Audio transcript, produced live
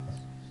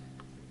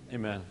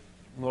Amen.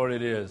 Lord,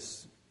 it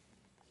is.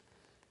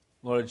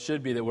 Lord, it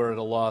should be that we're at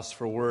a loss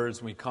for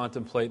words when we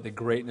contemplate the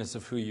greatness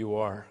of who you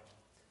are.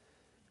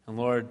 And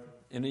Lord,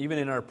 and even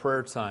in our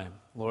prayer time,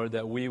 Lord,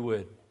 that we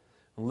would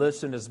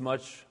listen as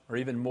much or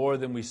even more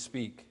than we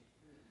speak.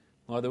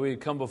 Lord, that we would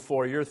come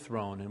before your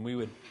throne and we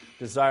would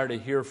desire to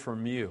hear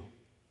from you.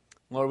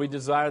 Lord, we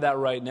desire that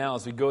right now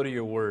as we go to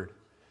your word.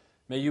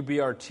 May you be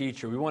our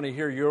teacher. We want to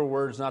hear your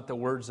words, not the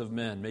words of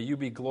men. May you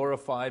be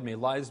glorified. May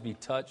lives be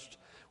touched.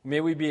 May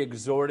we be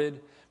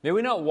exhorted. May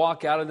we not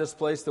walk out of this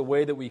place the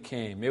way that we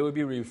came. May we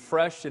be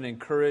refreshed and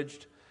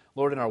encouraged,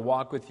 Lord, in our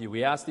walk with you.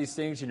 We ask these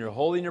things in your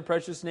holy and your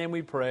precious name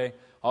we pray.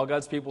 All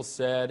God's people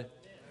said,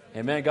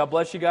 Amen. God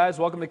bless you guys.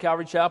 Welcome to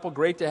Calvary Chapel.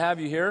 Great to have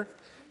you here.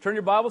 Turn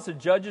your Bibles to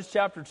Judges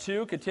chapter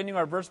 2, continuing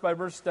our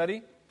verse-by-verse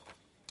study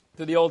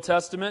through the Old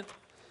Testament.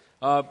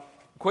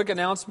 Quick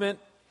announcement.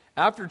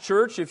 After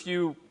church, if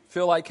you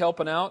feel like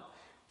helping out,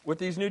 with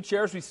these new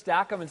chairs, we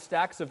stack them in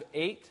stacks of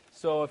 8.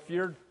 So if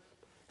you're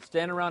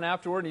standing around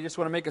afterward and you just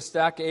want to make a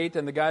stack of 8,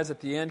 then the guys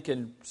at the end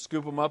can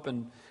scoop them up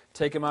and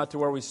take them out to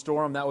where we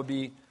store them. That would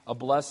be a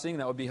blessing.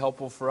 That would be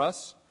helpful for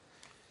us.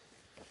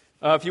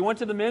 If you went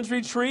to the men's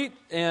retreat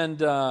and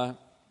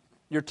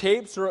your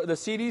tapes or the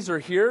CDs are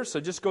here,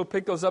 so just go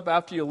pick those up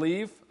after you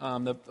leave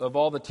of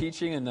all the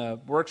teaching and the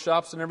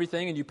workshops and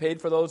everything, and you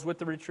paid for those with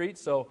the retreat,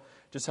 so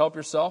just help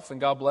yourself and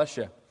God bless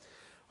you.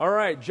 All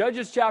right,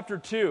 Judges chapter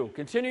 2,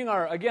 continuing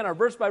our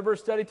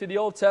verse-by-verse study to the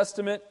Old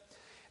Testament.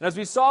 And as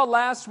we saw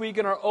last week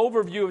in our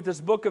overview of this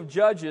book of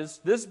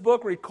Judges, this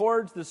book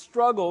records the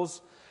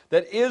struggles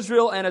that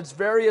Israel and its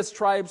various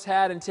tribes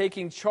had in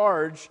taking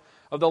charge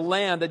of the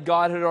land that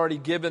God had already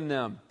given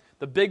them.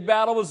 The big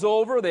battle was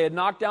over. They had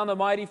knocked down the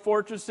mighty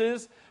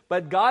fortresses,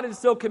 but God had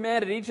still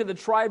commanded each of the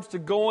tribes to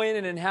go in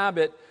and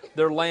inhabit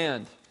their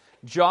land.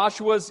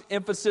 Joshua's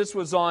emphasis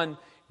was on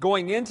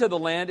going into the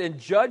land, and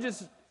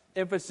Judges'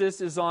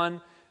 emphasis is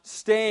on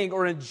staying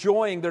or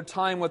enjoying their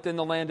time within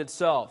the land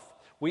itself.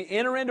 We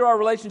enter into our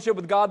relationship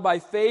with God by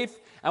faith,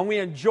 and we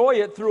enjoy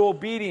it through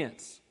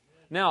obedience.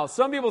 Now,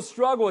 some people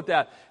struggle with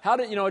that.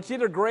 It's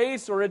either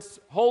grace or it's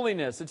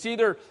holiness. It's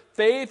either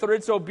faith or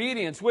it's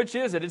obedience. Which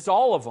is it? It's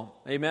all of them.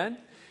 Amen?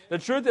 The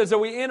truth is that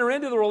we enter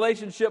into the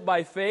relationship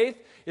by faith.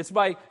 It's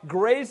by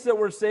grace that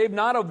we're saved,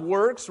 not of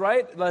works,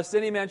 right? Lest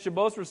any man should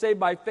boast. We're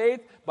saved by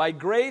faith, by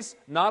grace,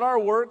 not our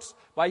works,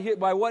 by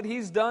what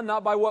He's done,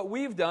 not by what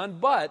we've done.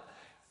 But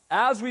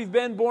as we've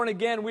been born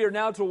again, we are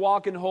now to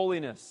walk in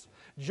holiness.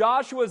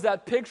 Joshua is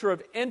that picture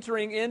of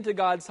entering into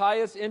God's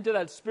highest, into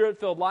that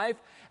Spirit-filled life.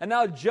 And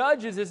now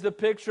Judges is the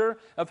picture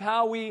of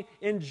how we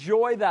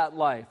enjoy that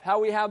life, how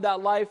we have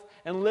that life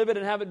and live it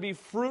and have it be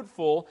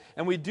fruitful.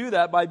 And we do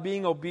that by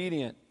being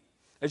obedient.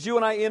 As you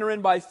and I enter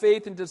in by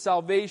faith into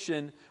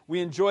salvation, we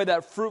enjoy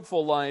that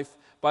fruitful life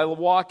by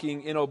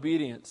walking in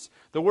obedience.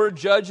 The word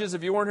Judges,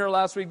 if you weren't here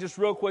last week, just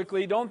real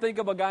quickly, don't think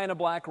of a guy in a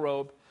black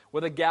robe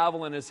with a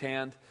gavel in his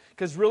hand.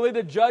 Because really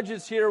the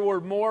judges here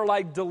were more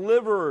like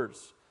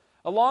deliverers.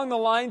 Along the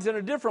lines, in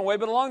a different way,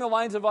 but along the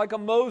lines of like a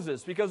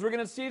Moses, because we're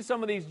going to see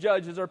some of these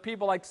judges are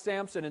people like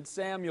Samson and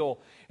Samuel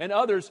and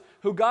others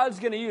who God's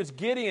going to use,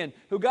 Gideon,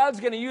 who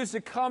God's going to use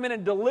to come in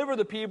and deliver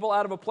the people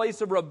out of a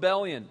place of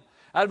rebellion,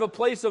 out of a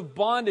place of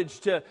bondage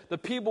to the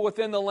people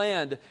within the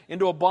land,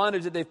 into a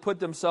bondage that they've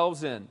put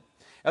themselves in.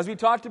 As we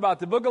talked about,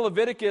 the book of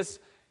Leviticus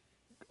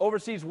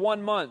oversees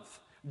 1 month,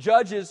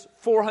 Judges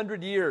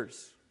 400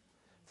 years.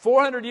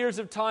 400 years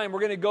of time we're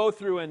going to go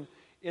through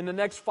in the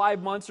next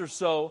 5 months or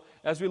so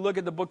as we look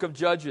at the book of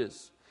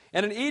Judges.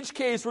 And in each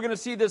case, we're going to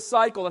see this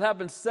cycle that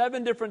happens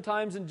 7 different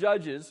times in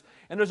Judges.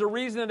 And there's a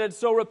reason that it's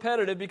so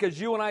repetitive, because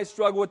you and I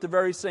struggle with the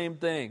very same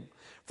thing.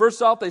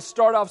 First off, they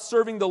start off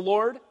serving the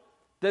Lord.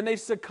 Then they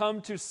succumb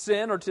to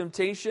sin or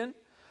temptation.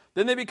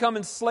 Then they become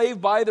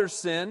enslaved by their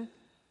sin.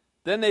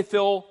 Then they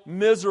feel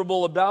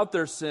miserable about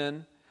their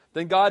sin.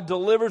 Then God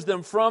delivers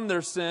them from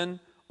their sin,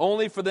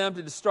 only for them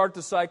to start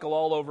the cycle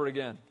all over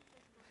again.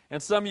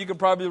 And some of you can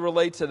probably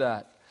relate to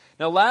that.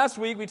 Now, last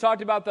week we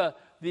talked about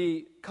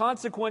the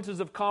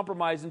consequences of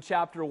compromise in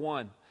chapter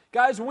 1.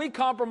 Guys, when we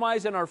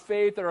compromise in our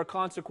faith, there are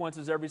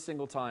consequences every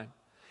single time.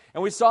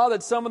 And we saw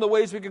that some of the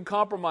ways we can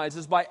compromise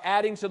is by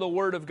adding to the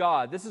Word of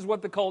God. This is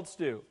what the cults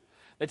do.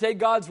 They take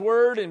God's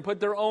Word and put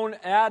their own,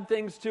 add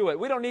things to it.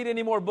 We don't need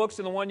any more books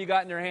than the one you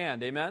got in your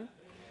hand. Amen?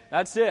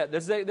 That's it.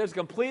 There's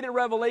completed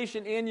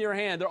revelation in your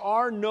hand. There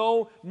are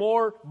no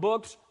more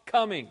books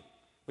coming.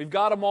 We've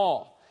got them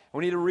all.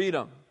 We need to read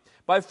them.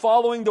 By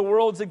following the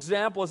world's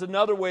example is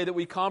another way that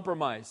we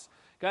compromise.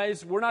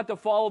 Guys, we're not to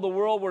follow the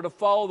world, we're to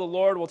follow the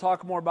Lord. We'll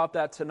talk more about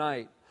that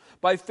tonight.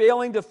 By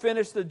failing to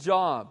finish the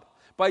job,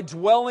 by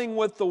dwelling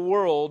with the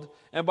world,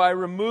 and by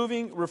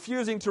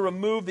refusing to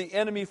remove the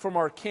enemy from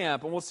our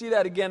camp. And we'll see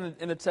that again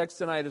in the text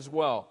tonight as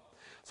well.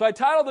 So I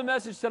titled the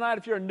message tonight,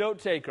 if you're a note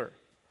taker,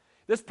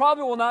 this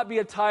probably will not be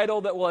a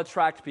title that will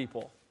attract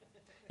people.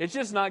 It's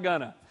just not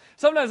gonna.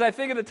 Sometimes I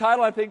think of the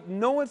title, I think,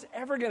 no one's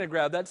ever going to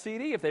grab that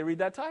CD if they read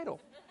that title.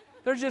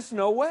 There's just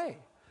no way.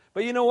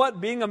 But you know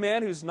what? Being a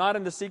man who's not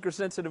in the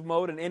seeker-sensitive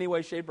mode in any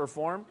way, shape, or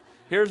form,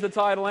 here's the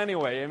title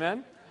anyway,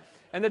 amen?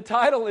 And the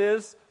title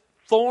is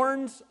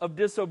thorns of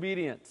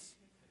disobedience.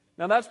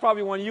 Now, that's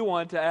probably one you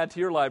want to add to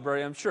your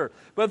library, I'm sure.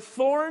 But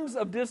thorns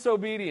of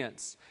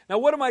disobedience. Now,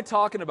 what am I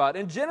talking about?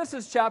 In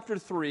Genesis chapter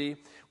 3,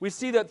 we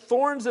see that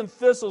thorns and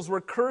thistles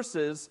were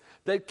curses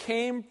that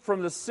came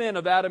from the sin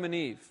of Adam and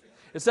Eve.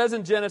 It says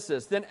in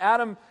Genesis, Then to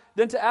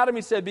Adam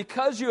he said,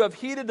 because you have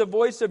heeded the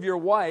voice of your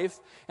wife,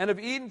 and have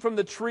eaten from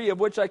the tree of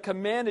which I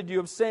commanded you,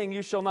 of saying,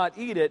 you shall not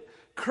eat it,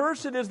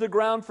 cursed is the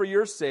ground for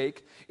your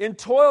sake. In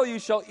toil you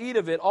shall eat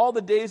of it all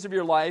the days of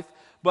your life.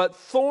 But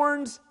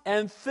thorns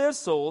and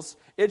thistles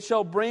it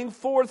shall bring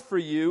forth for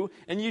you,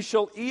 and you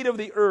shall eat of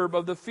the herb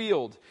of the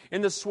field.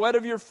 In the sweat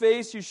of your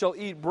face you shall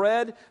eat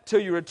bread, till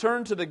you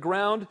return to the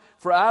ground.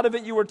 For out of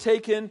it you were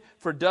taken,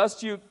 for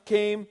dust you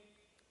came,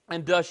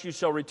 and dust you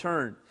shall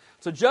return.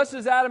 So just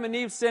as Adam and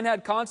Eve's sin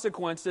had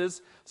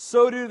consequences,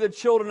 so do the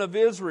children of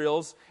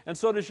Israel's, and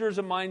so does yours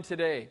and mine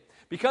today.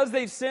 Because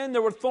they sinned,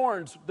 there were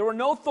thorns. There were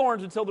no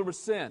thorns until there was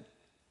sin.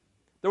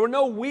 There were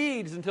no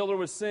weeds until there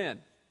was sin.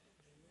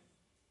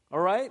 All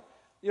right?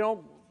 You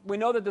know, we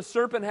know that the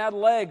serpent had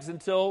legs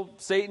until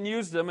Satan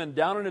used them, and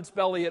down in its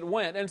belly it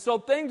went. And so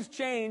things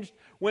changed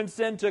when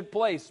sin took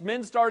place.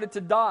 Men started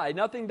to die.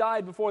 Nothing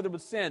died before there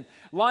was sin.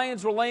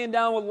 Lions were laying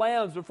down with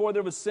lambs before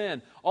there was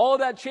sin. All of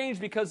that changed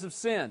because of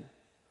sin.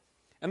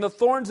 And the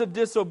thorns of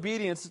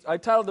disobedience, I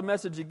titled the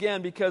message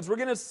again because we're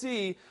going to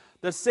see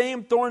the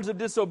same thorns of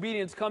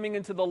disobedience coming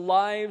into the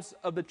lives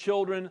of the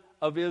children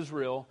of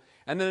Israel.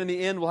 And then in the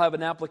end, we'll have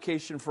an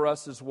application for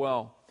us as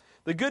well.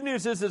 The good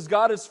news is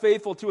God is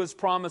faithful to His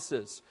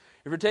promises.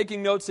 If you're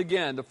taking notes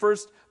again, the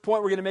first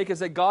point we're going to make is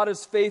that God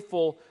is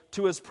faithful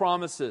to His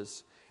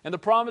promises. And the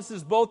promise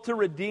is both to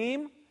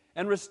redeem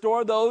and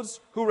restore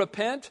those who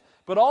repent,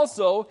 but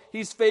also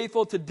He's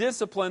faithful to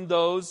discipline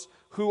those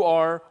who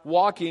are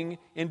walking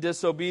in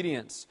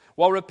disobedience.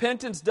 While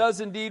repentance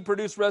does indeed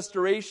produce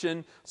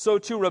restoration, so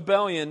too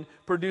rebellion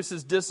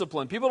produces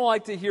discipline. People don't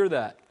like to hear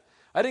that.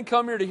 I didn't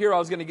come here to hear I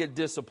was going to get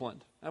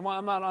disciplined. I'm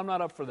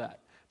not up for that.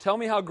 Tell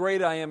me how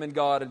great I am in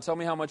God and tell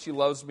me how much He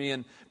loves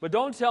me. But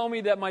don't tell me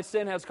that my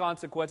sin has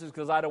consequences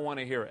because I don't want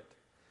to hear it.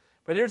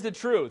 But here's the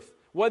truth.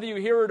 Whether you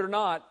hear it or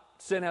not,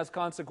 sin has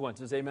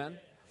consequences. Amen?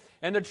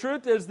 And the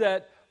truth is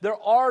that there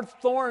are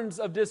thorns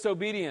of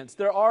disobedience.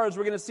 There are, as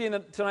we're going to see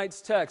in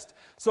tonight's text.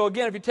 So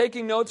again, if you're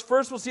taking notes,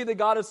 first we'll see that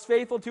God is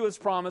faithful to His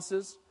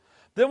promises.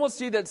 Then we'll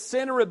see that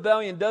sin and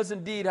rebellion does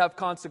indeed have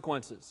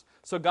consequences.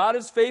 So God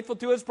is faithful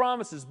to His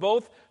promises,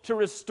 both to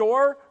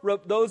restore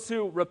those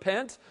who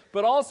repent,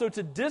 but also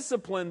to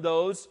discipline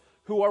those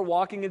who are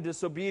walking in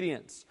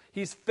disobedience.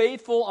 He's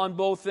faithful on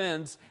both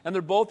ends, and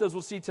they're both, as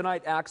we'll see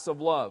tonight, acts of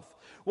love.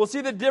 We'll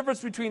see the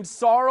difference between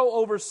sorrow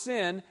over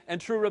sin and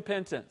true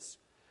repentance.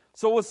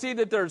 So we'll see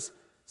that there's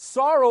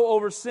sorrow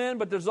over sin,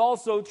 but there's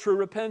also true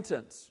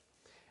repentance.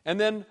 And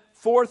then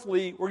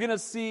fourthly, we're going to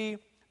see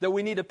that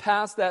we need to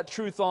pass that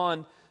truth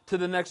on to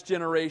the next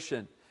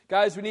generation.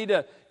 Guys,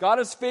 God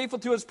is faithful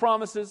to His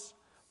promises.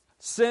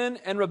 Sin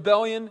and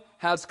rebellion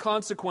has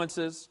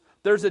consequences.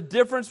 There's a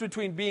difference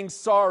between being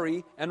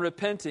sorry and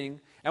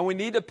repenting, and we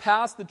need to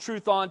pass the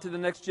truth on to the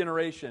next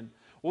generation.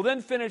 We'll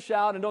then finish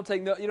out, and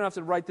you don't have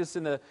to write this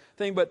in the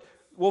thing, but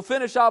we'll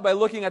finish out by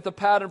looking at the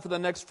pattern for the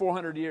next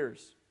 400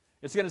 years.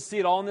 It's going to see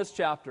it all in this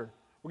chapter.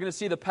 We're going to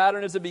see the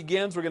pattern as it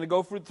begins. We're going to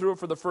go through it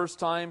for the first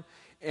time,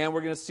 and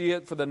we're going to see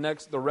it for the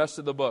rest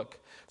of the book.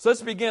 So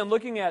let's begin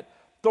looking at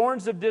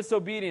thorns of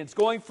disobedience,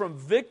 going from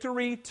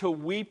victory to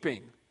weeping.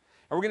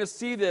 And we're going to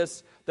see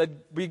this, that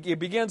it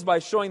begins by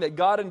showing that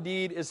God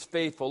indeed is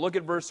faithful. Look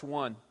at verse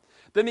 1.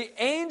 Then the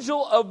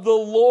angel of the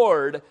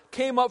Lord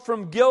came up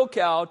from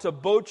Gilgal to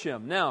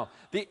Bochim. Now,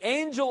 the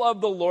angel of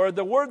the Lord,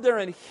 the word there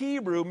in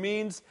Hebrew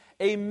means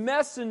a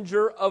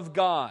messenger of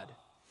God.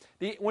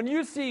 When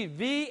you see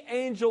the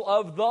angel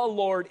of the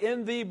Lord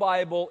in the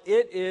Bible,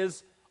 it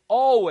is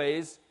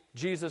always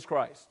Jesus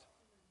Christ.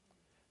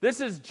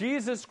 This is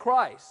Jesus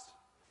Christ.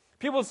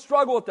 People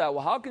struggle with that.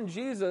 Well, how can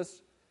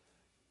Jesus?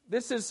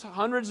 This is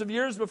hundreds of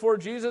years before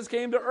Jesus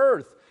came to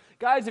earth.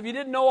 Guys, if you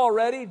didn't know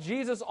already,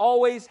 Jesus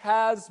always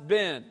has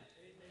been.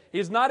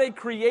 He's not a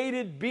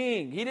created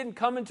being. He didn't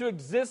come into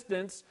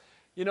existence,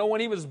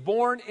 when He was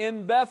born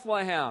in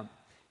Bethlehem.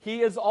 He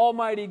is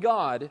Almighty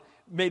God,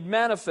 made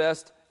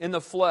manifest in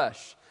the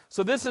flesh.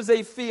 So this is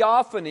a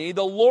theophany,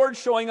 the Lord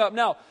showing up.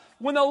 Now,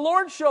 when the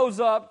Lord shows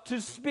up to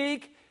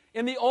speak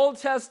in the Old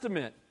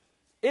Testament,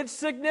 it's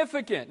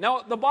significant.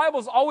 Now, the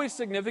Bible's always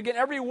significant.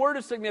 Every word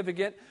is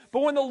significant.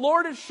 But when the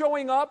Lord is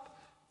showing up,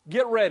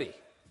 get ready.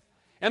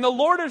 And the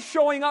Lord is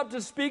showing up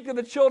to speak to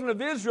the children of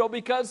Israel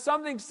because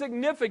something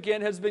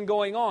significant has been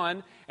going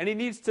on, and He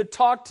needs to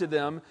talk to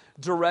them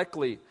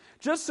directly.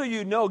 Just so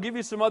you know, I'll give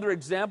you some other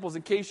examples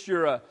in case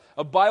you're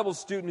a Bible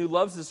student who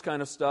loves this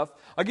kind of stuff.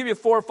 I'll give you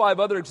 4 or 5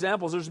 other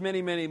examples. There's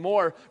many, many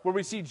more where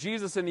we see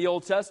Jesus in the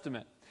Old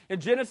Testament. In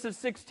Genesis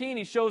 16,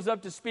 He shows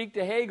up to speak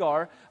to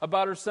Hagar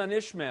about her son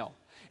Ishmael.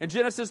 In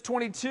Genesis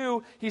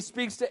 22, He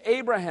speaks to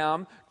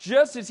Abraham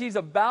just as he's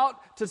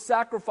about to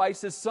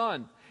sacrifice his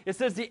son. It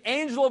says the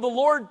angel of the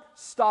Lord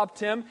stopped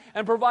him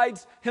and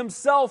provides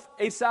Himself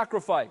a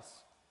sacrifice.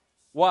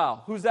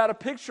 Wow, who's that a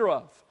picture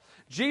of?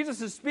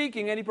 Jesus is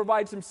speaking, and he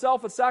provides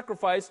himself a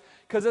sacrifice,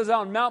 because as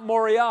on Mount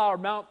Moriah, or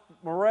Mount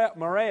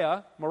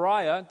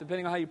Moriah,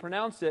 depending on how you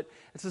pronounce it,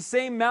 it's the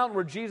same mountain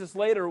where Jesus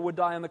later would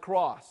die on the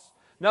cross.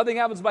 Nothing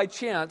happens by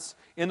chance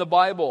in the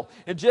Bible.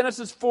 In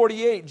Genesis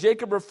 48,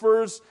 Jacob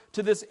refers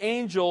to this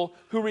angel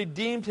who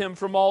redeemed him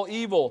from all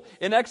evil.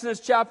 In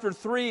Exodus chapter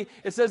 3,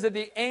 it says that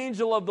the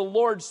angel of the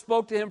Lord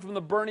spoke to him from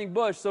the burning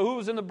bush. So who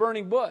was in the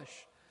burning bush?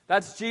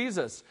 That's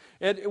Jesus.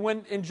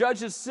 When in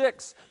Judges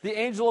 6, the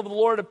angel of the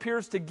Lord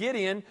appears to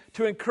Gideon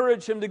to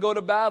encourage him to go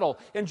to battle.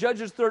 In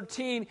Judges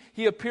 13,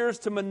 he appears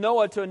to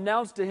Manoah to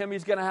announce to him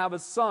he's going to have a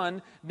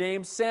son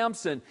named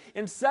Samson.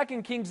 In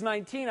 2 Kings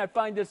 19, I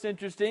find this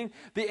interesting.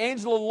 The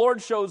angel of the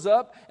Lord shows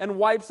up and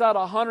wipes out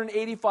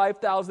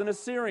 185,000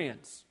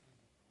 Assyrians.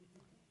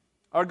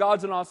 Our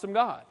God's an awesome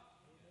God.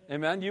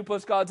 Amen. You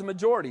plus God's a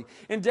majority.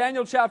 In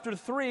Daniel chapter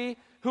 3,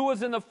 who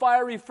was in the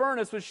fiery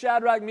furnace with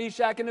Shadrach,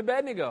 Meshach, and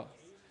Abednego?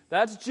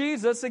 That's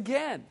Jesus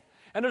again.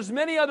 And there's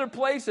many other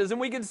places,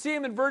 and we can see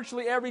him in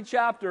virtually every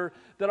chapter,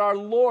 that our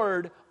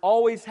Lord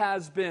always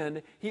has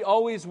been, he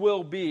always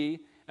will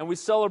be, and we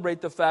celebrate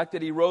the fact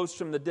that he rose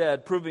from the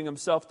dead, proving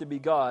himself to be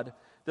God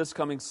this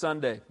coming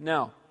Sunday.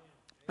 Now,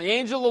 the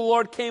angel of the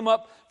Lord came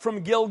up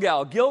from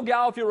Gilgal.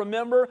 Gilgal, if you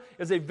remember,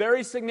 is a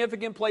very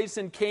significant place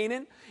in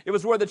Canaan. It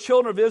was where the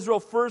children of Israel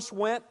first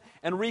went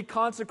and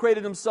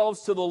reconsecrated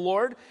themselves to the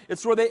Lord.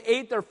 It's where they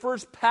ate their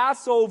first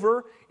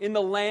Passover in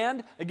the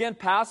land. Again,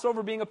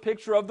 Passover being a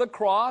picture of the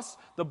cross,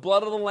 the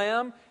blood of the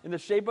Lamb in the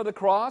shape of the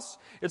cross.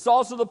 It's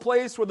also the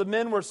place where the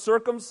men were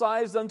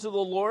circumcised unto the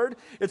Lord.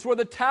 It's where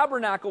the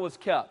tabernacle was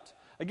kept.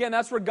 Again,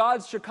 that's where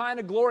God's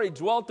Shekinah glory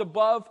dwelt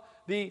above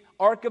the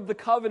Ark of the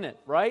Covenant,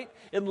 right?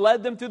 It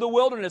led them through the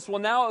wilderness.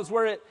 Well, now it's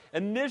where it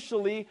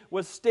initially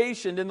was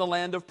stationed in the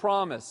land of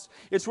promise.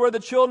 It's where the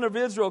children of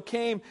Israel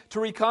came to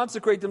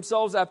reconsecrate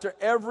themselves after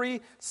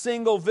every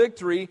single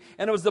victory,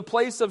 and it was the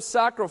place of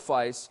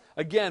sacrifice,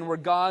 again, where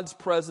God's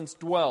presence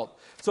dwelt.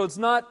 So it's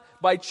not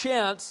by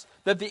chance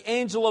that the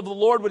angel of the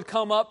Lord would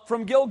come up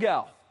from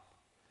Gilgal,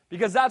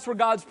 because that's where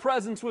God's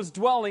presence was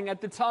dwelling at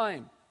the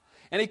time.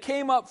 And he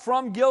came up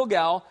from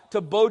Gilgal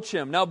to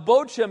Bochim. Now,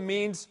 Bochim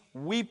means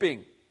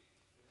weeping.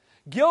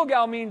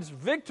 Gilgal means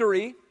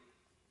victory,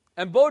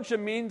 and Bochim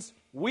means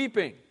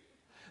weeping.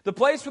 The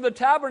place where the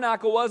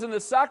tabernacle was and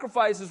the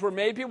sacrifices were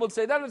made, people would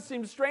say, that would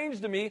seem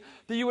strange to me,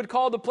 that you would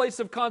call the place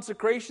of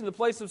consecration, the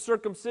place of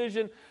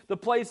circumcision, the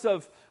place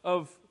of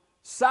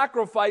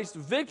sacrificed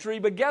victory.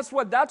 But guess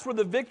what? That's where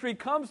the victory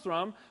comes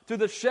from, through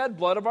the shed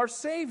blood of our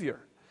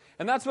Savior.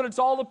 And that's what it's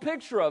all a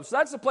picture of. So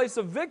that's the place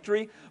of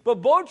victory,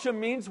 but Bochim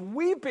means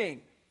weeping.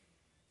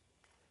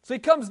 So he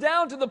comes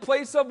down to the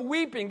place of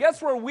weeping.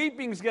 Guess where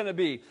weeping's going to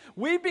be?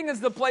 Weeping is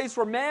the place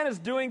where man is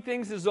doing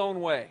things his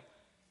own way.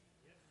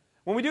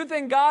 When we do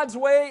things God's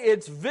way,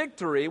 it's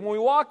victory. When we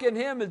walk in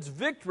him, it's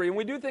victory. When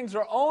we do things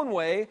our own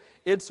way,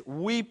 it's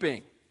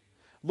weeping.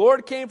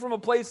 Lord came from a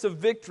place of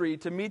victory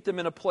to meet them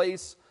in a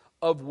place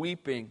of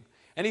weeping.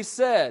 And he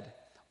said,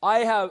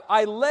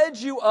 I led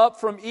you up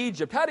from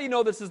Egypt. How do you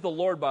know this is the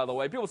Lord, by the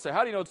way? People say,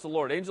 how do you know it's the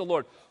Lord? Angel of the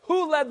Lord.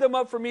 Who led them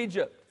up from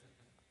Egypt?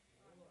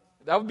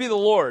 That would be the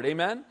Lord,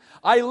 amen?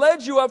 I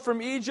led you up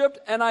from Egypt,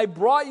 and I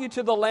brought you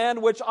to the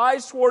land which I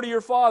swore to your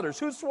fathers.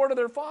 Who swore to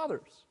their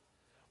fathers?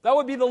 That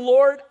would be the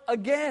Lord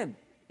again,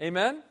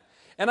 amen?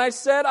 And I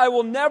said, I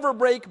will never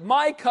break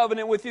my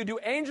covenant with you. Do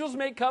angels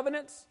make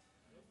covenants?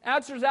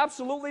 Answer is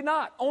absolutely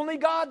not. Only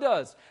God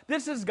does.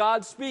 This is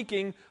God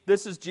speaking.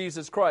 This is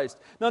Jesus Christ.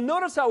 Now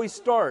notice how he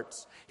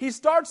starts. He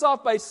starts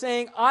off by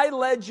saying, I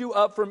led you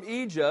up from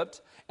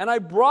Egypt, and I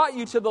brought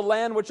you to the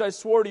land which I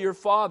swore to your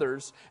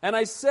fathers, and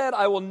I said,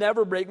 I will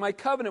never break my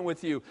covenant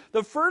with you.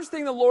 The first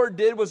thing the Lord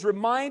did was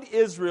remind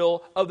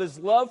Israel of his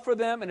love for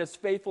them and his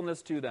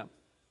faithfulness to them.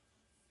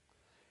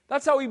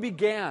 That's how he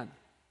began.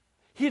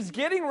 He's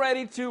getting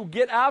ready to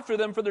get after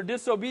them for their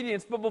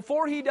disobedience, but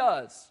before he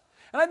does,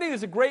 and I think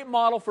it's a great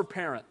model for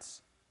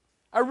parents.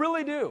 I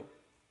really do.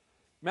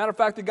 Matter of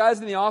fact, the guys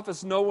in the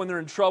office know when they're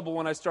in trouble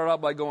when I start out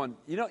by going,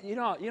 you know,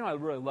 I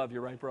really love you,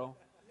 right, bro?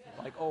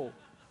 Like, oh,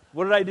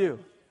 what did I do?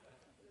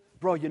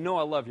 Bro, you know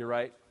I love you,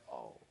 right?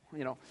 Oh,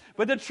 you know.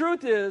 But the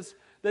truth is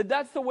that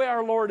that's the way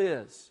our Lord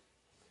is.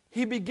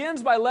 He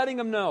begins by letting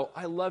them know,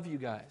 I love you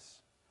guys.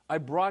 I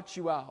brought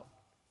you out.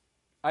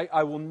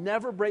 I will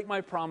never break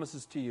my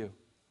promises to you.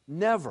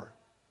 Never.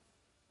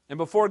 And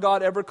before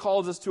God ever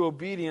calls us to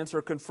obedience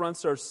or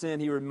confronts our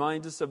sin, he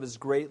reminds us of his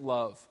great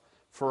love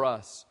for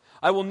us.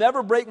 I will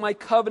never break my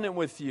covenant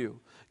with you.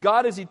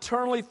 God is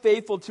eternally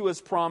faithful to his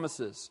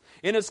promises.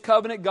 In his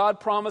covenant, God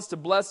promised to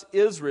bless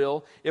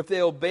Israel if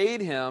they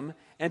obeyed him,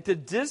 and to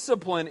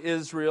discipline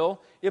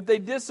Israel if they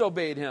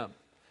disobeyed him.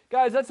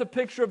 Guys, that's a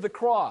picture of the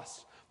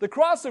cross. The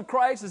cross of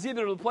Christ is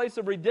either the place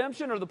of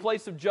redemption or the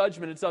place of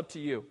judgment. It's up to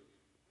you.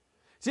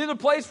 It's either the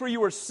place where you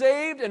were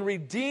saved and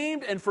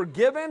redeemed and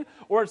forgiven,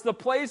 or it's the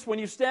place when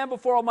you stand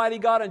before Almighty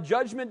God on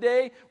Judgment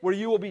Day where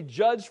you will be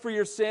judged for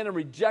your sin and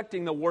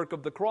rejecting the work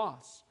of the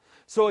cross.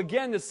 So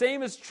again, the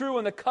same is true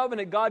in the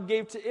covenant God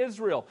gave to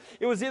Israel.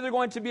 It was either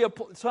going to be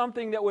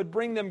something that would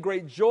bring them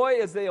great joy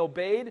as they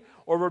obeyed,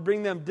 or would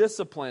bring them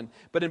discipline.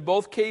 But in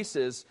both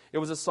cases, it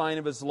was a sign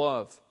of His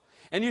love.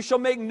 And you shall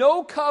make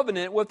no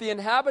covenant with the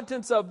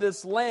inhabitants of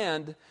this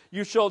land.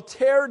 You shall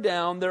tear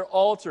down their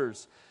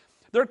altars.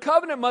 Their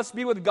covenant must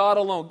be with God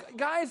alone.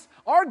 Guys,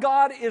 our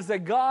God is a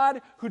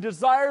God who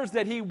desires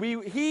that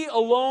He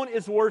alone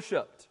is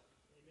worshipped.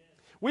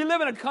 We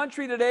live in a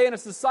country today, in a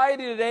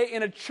society today,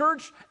 in a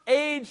church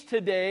age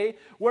today,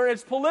 where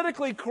it's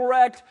politically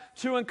correct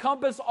to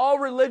encompass all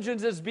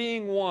religions as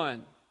being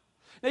one.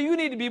 Now, you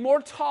need to be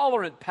more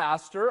tolerant,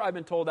 Pastor. I've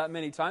been told that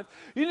many times.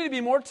 You need to be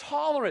more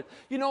tolerant.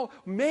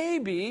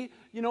 Maybe,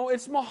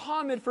 it's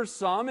Muhammad for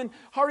some, and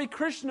Hare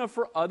Krishna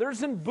for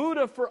others, and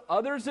Buddha for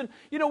others, and,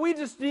 we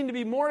just need to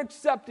be more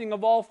accepting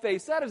of all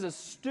faiths. That is the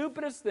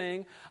stupidest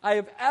thing I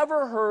have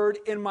ever heard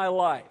in my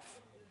life.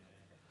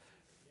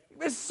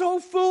 It's so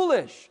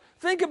foolish.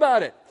 Think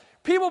about it.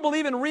 People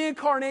believe in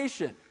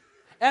reincarnation.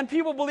 And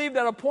people believe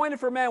that appointed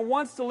for man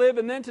once to live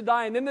and then to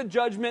die and then the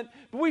judgment.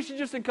 But we should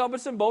just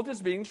encompass them both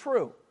as being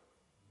true.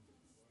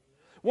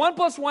 1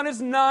 + 1 is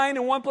 9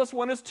 and 1 +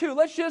 1 is 2.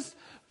 Let's just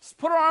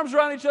put our arms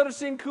around each other,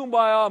 sing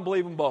Kumbaya, and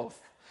believe them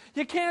both.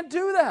 You can't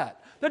do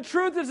that. The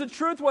truth is the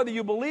truth whether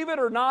you believe it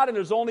or not, and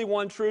there's only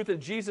one truth, and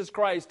Jesus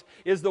Christ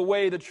is the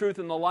way, the truth,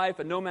 and the life,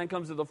 and no man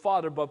comes to the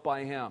Father but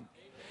by Him.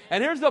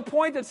 And here's the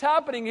point that's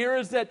happening here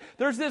is that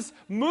there's this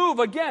move.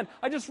 Again,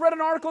 I just read an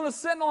article in the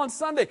Sentinel on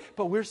Sunday,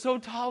 but we're so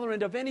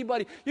tolerant of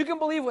anybody. You can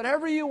believe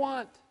whatever you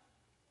want.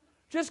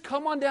 Just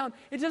come on down.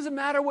 It doesn't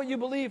matter what you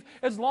believe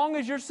as long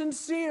as you're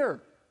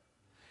sincere.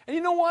 And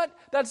you know what?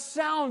 That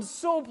sounds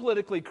so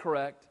politically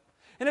correct.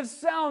 And it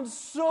sounds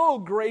so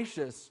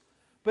gracious,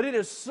 but it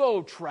is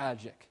so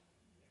tragic.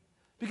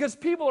 Because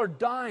people are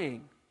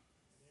dying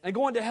and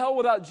going to hell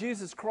without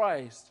Jesus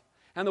Christ.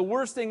 And the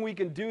worst thing we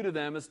can do to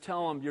them is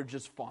tell them you're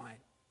just fine.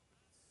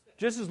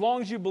 Just as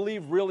long as you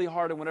believe really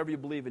hard in whatever you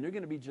believe in, you're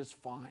going to be just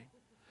fine.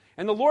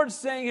 And the Lord's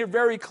saying here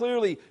very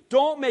clearly,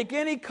 don't make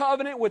any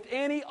covenant with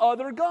any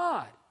other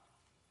God.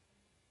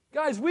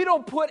 Guys, we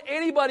don't put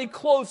anybody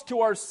close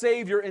to our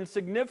Savior in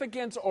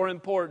significance or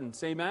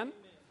importance. Amen?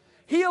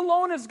 He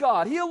alone is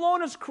God. He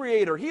alone is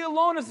Creator. He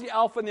alone is the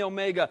Alpha and the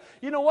Omega.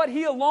 You know what?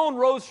 He alone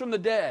rose from the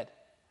dead.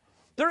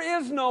 There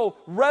is no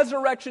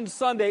Resurrection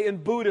Sunday in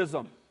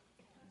Buddhism.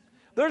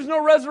 There's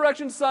no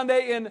Resurrection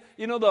Sunday in,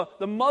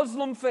 the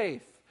Muslim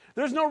faith.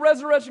 There's no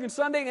Resurrection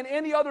Sunday in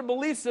any other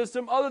belief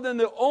system other than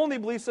the only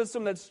belief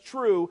system that's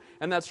true,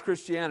 and that's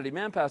Christianity.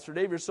 Man, Pastor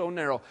Dave, you're so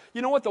narrow.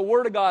 You know what? The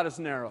Word of God is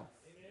narrow.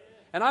 Amen.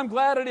 And I'm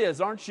glad it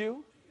is, aren't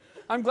you?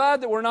 I'm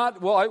glad that we're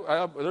not,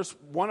 there's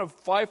one of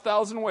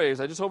 5,000 ways.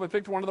 I just hope I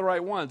picked one of the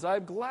right ones.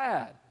 I'm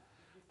glad.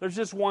 There's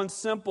just one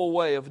simple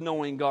way of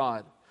knowing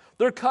God.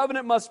 Their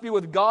covenant must be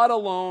with God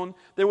alone.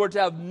 They were to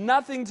have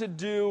nothing to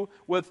do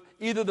with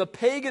either the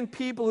pagan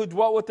people who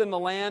dwelt within the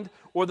land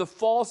or the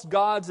false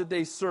gods that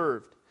they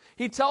served.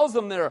 He tells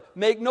them there,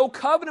 make no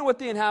covenant with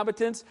the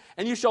inhabitants,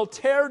 and you shall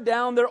tear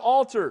down their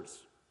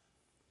altars.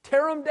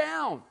 Tear them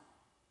down.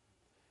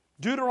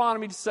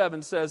 Deuteronomy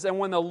 7 says, and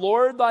when the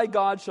Lord thy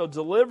God shall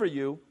deliver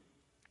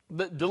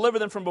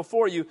them from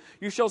before you,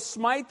 you shall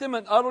smite them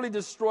and utterly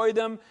destroy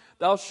them.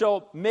 Thou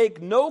shalt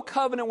make no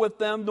covenant with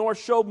them, nor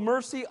show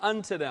mercy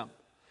unto them.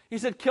 He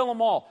said, kill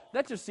them all.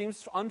 That just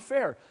seems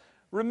unfair.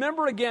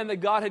 Remember again that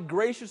God had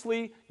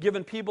graciously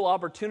given people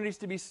opportunities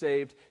to be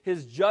saved.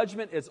 His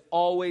judgment is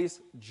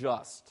always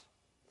just.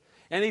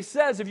 And He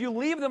says, if you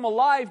leave them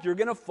alive, you're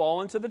going to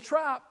fall into the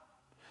trap.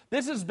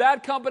 This is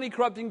bad company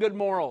corrupting good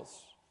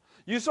morals.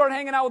 You start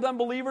hanging out with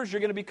unbelievers,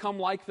 you're going to become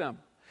like them.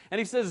 And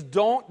He says,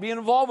 don't be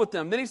involved with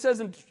them. Then He says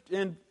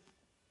in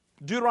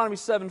Deuteronomy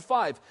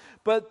 7:5,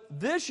 but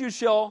thus you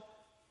shall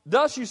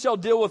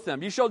deal with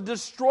them. You shall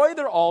destroy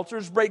their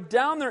altars, break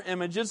down their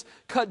images,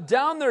 cut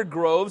down their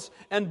groves,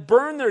 and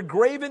burn their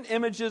graven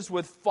images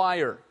with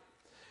fire.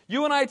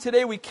 You and I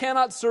today, we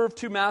cannot serve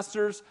two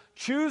masters.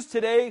 Choose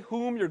today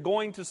whom you're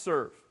going to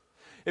serve.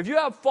 If you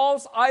have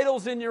false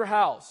idols in your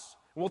house,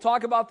 and we'll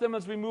talk about them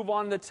as we move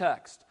on in the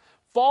text,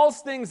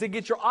 false things that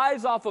get your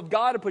eyes off of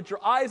God and put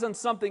your eyes on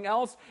something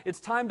else,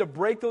 it's time to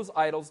break those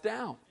idols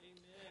down.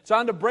 It's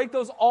time to break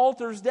those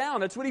altars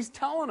down. That's what He's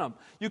telling them.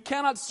 You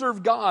cannot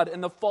serve God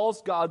and the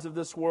false gods of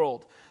this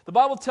world. The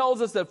Bible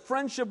tells us that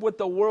friendship with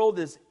the world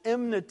is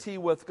enmity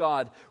with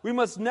God. We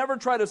must never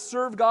try to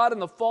serve God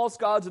and the false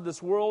gods of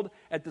this world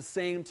at the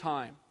same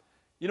time.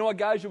 You know what,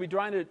 guys? You'll be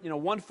trying to,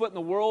 1 foot in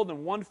the world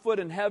and 1 foot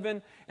in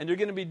heaven, and you're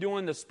going to be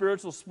doing the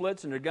spiritual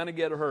splits, and you're going to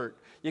get hurt.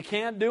 You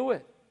can't do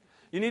it.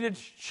 You need to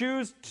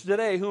choose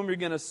today whom you're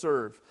going to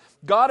serve.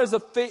 God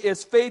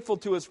is faithful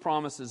to His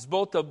promises,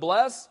 both to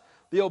bless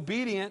the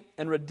obedient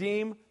and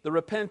redeem the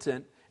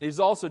repentant. And He's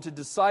also to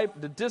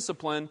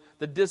discipline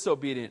the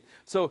disobedient.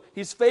 So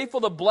He's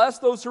faithful to bless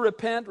those who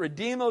repent,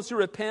 redeem those who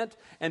repent,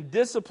 and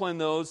discipline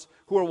those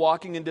who are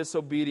walking in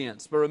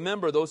disobedience. But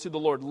remember, those who the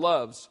Lord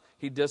loves,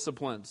 He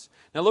disciplines.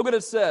 Now look what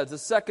it says, the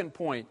second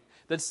point,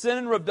 that sin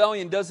and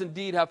rebellion does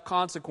indeed have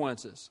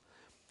consequences.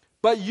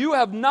 But you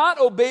have not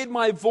obeyed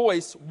my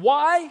voice.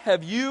 Why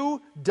have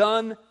you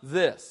done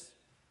this?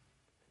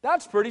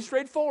 That's pretty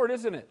straightforward,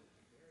 isn't it?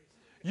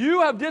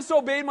 You have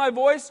disobeyed my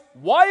voice.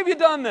 Why have you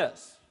done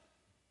this?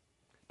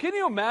 Can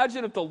you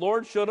imagine if the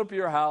Lord showed up at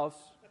your house?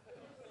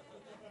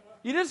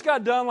 You just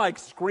got done like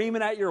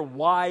screaming at your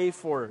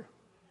wife or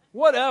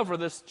whatever.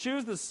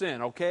 Choose the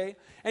sin, okay?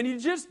 And you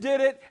just did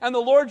it, and the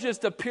Lord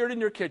just appeared in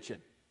your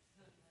kitchen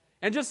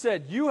and just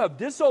said, you have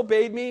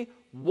disobeyed me.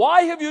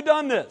 Why have you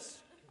done this?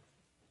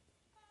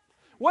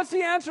 What's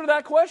the answer to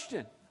that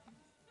question?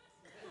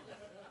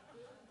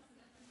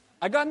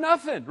 I got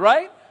nothing,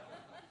 right?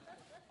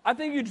 I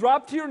think you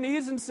drop to your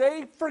knees and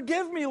say,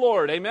 forgive me,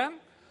 Lord. Amen?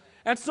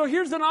 And so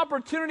here's an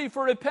opportunity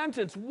for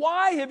repentance.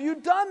 Why have you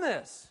done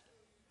this?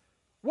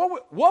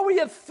 What were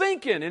you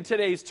thinking in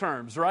today's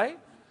terms, right?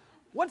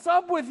 What's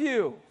up with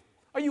you?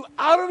 Are you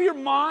out of your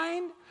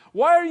mind?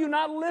 Why are you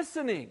not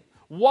listening?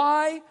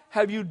 Why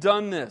have you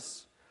done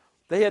this?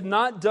 They had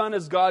not done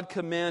as God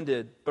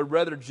commanded, but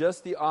rather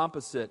just the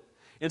opposite.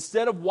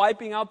 Instead of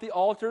wiping out the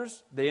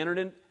altars,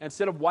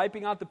 instead of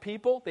wiping out the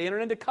people, they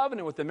entered into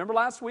covenant with them. Remember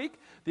last week?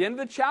 The end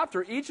of the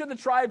chapter, each of the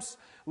tribes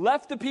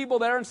left the people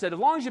there and said, as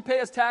long as you pay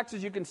us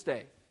taxes, you can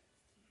stay.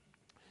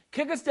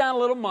 Kick us down a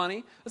little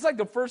money. It's like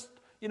the first,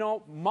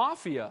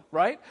 mafia,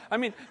 right? I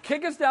mean,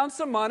 kick us down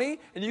some money,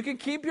 and you can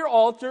keep your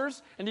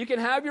altars, and you can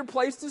have your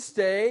place to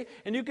stay,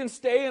 and you can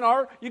stay in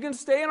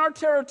our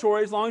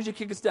territory as long as you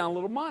kick us down a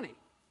little money.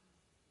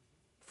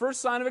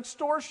 First sign of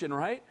extortion,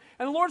 right?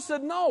 And the Lord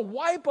said, no,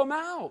 wipe them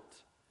out.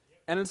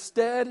 And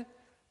instead,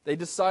 they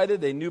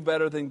decided they knew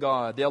better than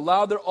God. They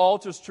allowed their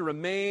altars to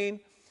remain,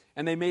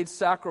 and they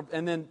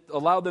and then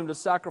allowed them to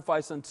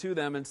sacrifice unto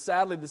them. And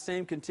sadly, the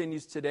same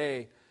continues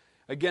today.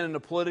 Again, in a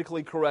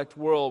politically correct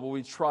world where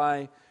we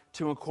try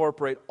to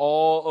incorporate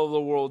all of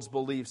the world's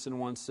beliefs in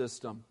one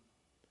system.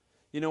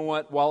 You know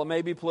what? While it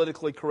may be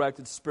politically correct,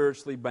 it's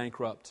spiritually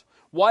bankrupt.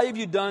 Why have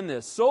you done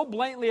this? So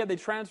blatantly have they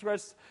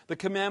transgressed the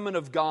commandment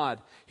of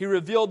God. He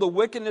revealed the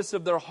wickedness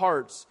of their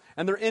hearts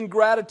and their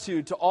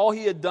ingratitude to all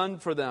He had done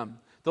for them.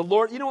 The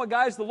Lord, you know what,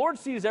 guys? The Lord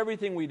sees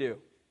everything we do.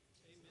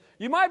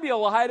 You might be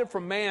able to hide it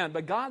from man,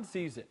 but God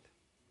sees it.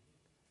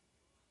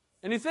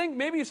 And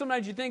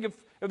sometimes you think if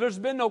there's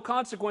been no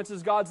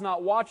consequences, God's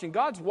not watching.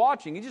 God's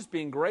watching. He's just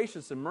being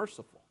gracious and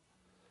merciful.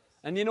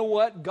 And you know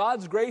what?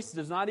 God's grace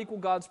does not equal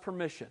God's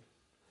permission.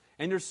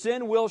 And your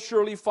sin will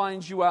surely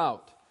find you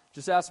out.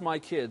 Just ask my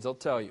kids, I'll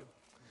tell you.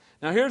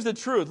 Now here's the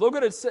truth. Look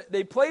at it.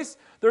 They place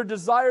their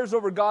desires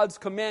over God's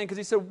command because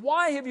He said,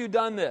 why have you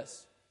done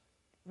this?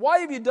 Why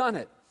have you done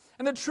it?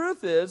 And the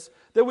truth is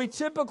that we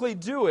typically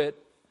do it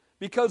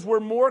because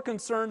we're more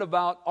concerned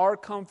about our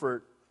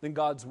comfort than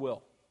God's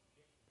will.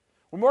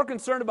 We're more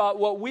concerned about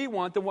what we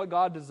want than what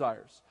God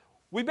desires.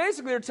 We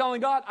basically are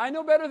telling God, I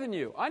know better than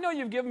you. I know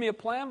you've given me a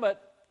plan,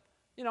 but,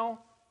 you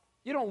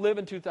don't live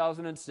in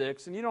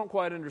 2006 and you don't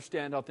quite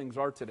understand how things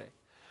are today.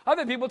 I've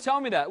had people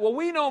tell me that. Well,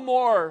 we know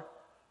more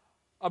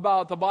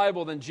about the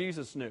Bible than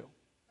Jesus knew.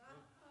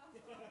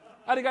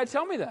 I had a guy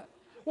tell me that.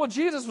 Well,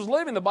 Jesus was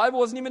living. The Bible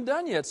wasn't even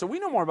done yet, so we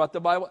know more about the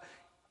Bible.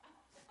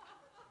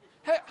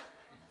 Hey,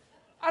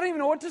 I don't even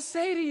know what to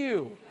say to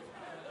you.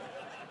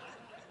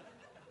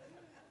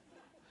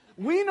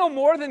 We know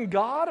more than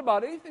God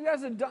about anything that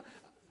hasn't done.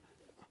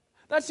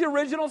 That's the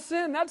original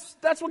sin.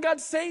 That's what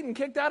got Satan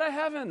kicked out of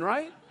heaven,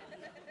 right?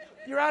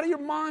 You're out of your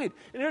mind.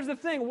 And here's the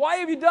thing. Why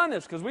have you done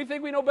this? Because we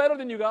think we know better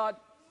than you, God.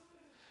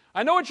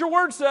 I know what your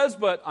word says,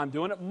 but I'm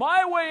doing it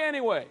my way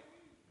anyway.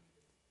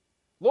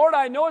 Lord,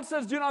 I know it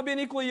says do not be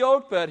unequally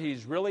yoked, but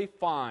he's really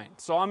fine.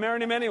 So I'm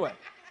marrying him anyway.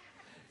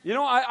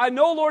 I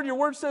know, Lord, your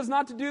word says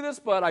not to do this,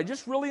 but I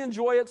just really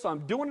enjoy it, so I'm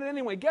doing it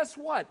anyway. Guess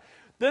what?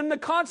 Then the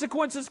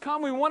consequences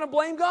come. We want to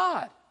blame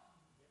God.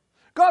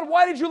 God,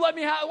 why did you let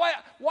me have...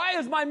 Why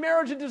is my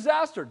marriage a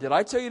disaster? Did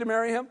I tell you to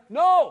marry him?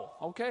 No.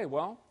 Okay,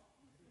 well...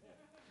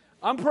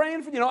 I'm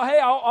praying for, hey,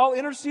 I'll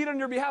intercede on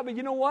your behalf, but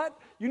you know what?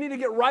 You need to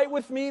get right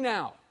with me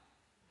now.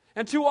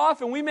 And too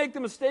often we make the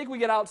mistake, we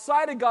get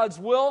outside of God's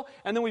will,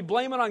 and then we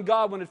blame it on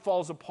God when it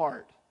falls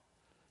apart.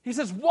 He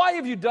says, why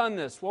have you done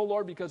this? Well,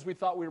 Lord, because we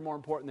thought we were more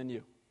important than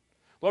you.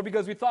 Lord,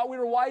 because we thought we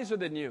were wiser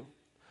than you.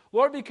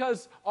 Lord,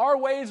 because our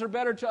ways are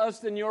better to us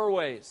than your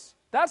ways.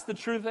 That's the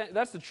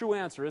true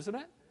answer, isn't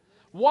it?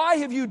 Why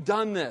have you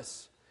done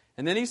this?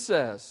 And then he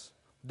says,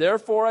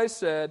 therefore I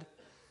said,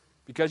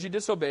 because you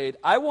disobeyed,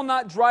 I will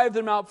not drive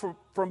them out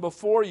from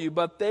before you,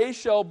 but they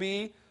shall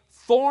be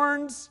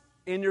thorns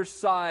in your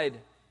side.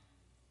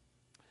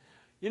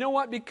 You know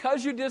what?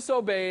 Because you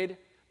disobeyed,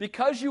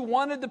 because you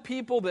wanted the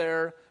people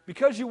there,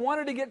 because you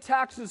wanted to get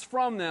taxes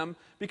from them,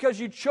 because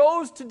you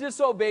chose to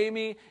disobey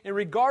me, and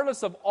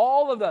regardless of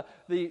all of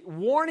the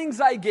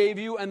warnings I gave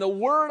you and the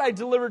word I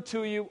delivered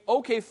to you,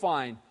 okay,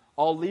 fine,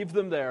 I'll leave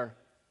them there.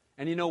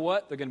 And you know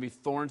what? They're going to be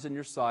thorns in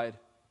your side.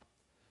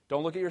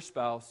 Don't look at your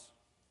spouse.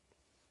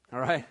 All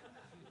right?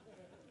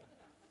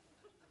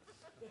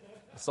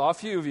 I saw a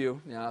few of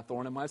you. Yeah,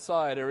 thorn in my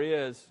side. There he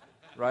is.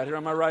 Right here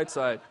on my right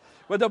side.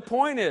 But the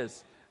point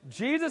is,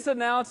 Jesus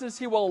announces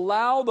he will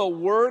allow the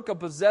work of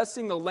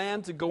possessing the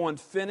land to go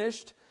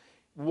unfinished.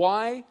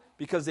 Why?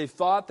 Because they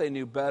thought they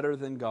knew better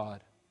than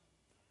God.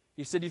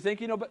 He said, you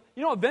think you know, but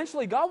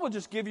eventually God will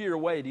just give you your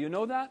way. Do you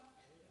know that?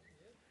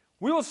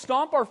 We will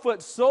stomp our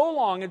foot so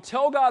long and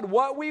tell God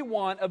what we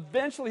want.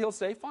 Eventually He'll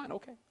say, fine,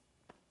 okay.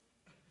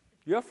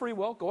 You have free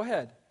will, go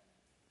ahead.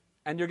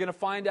 And you're going to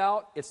find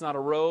out it's not a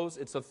rose,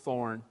 it's a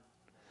thorn.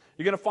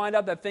 You're going to find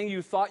out that thing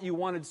you thought you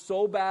wanted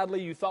so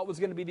badly, you thought was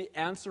going to be the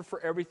answer for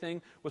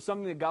everything, was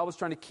something that God was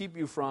trying to keep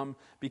you from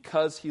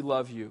because He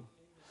loved you.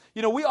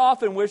 You know, we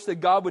often wish that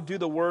God would do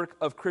the work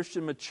of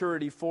Christian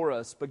maturity for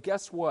us, but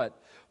guess what?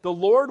 The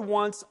Lord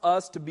wants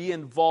us to be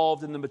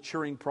involved in the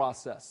maturing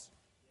process.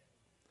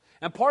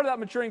 And part of that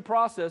maturing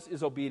process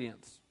is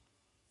obedience.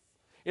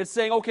 It's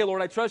saying, okay,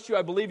 Lord, I trust you,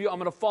 I believe you, I'm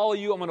going to follow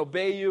you, I'm going to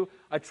obey you,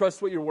 I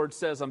trust what your word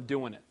says, I'm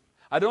doing it.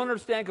 I don't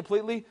understand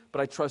completely,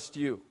 but I trust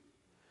you.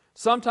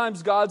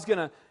 Sometimes God's going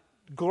to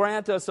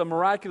grant us a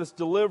miraculous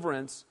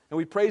deliverance, and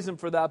we praise Him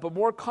for that, but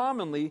more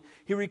commonly,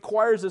 He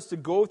requires us to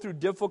go through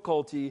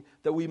difficulty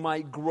that we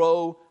might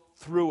grow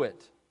through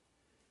it.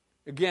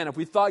 Again, if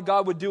we thought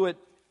God would do it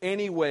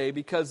anyway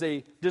because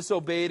they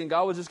disobeyed and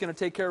God was just going to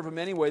take care of them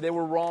anyway, they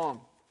were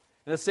wrong.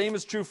 And the same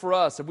is true for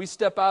us. If we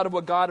step out of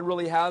what God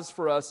really has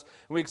for us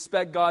and we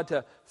expect God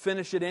to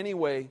finish it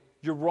anyway,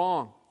 you're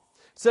wrong.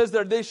 It says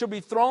there, they shall be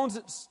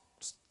thorns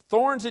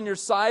in your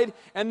side,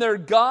 and their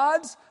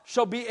gods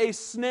shall be a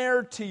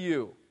snare to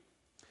you.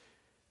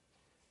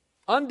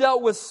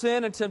 Undealt with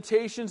sin and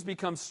temptations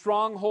become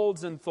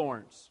strongholds and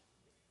thorns.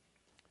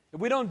 If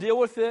we don't deal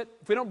with it,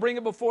 if we don't bring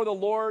it before the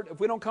Lord, if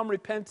we don't come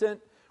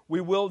repentant, we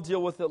will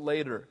deal with it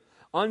later.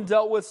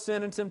 Undealt with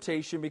sin and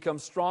temptation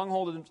becomes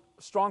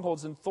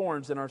strongholds and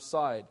thorns in our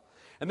side.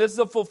 And this is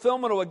a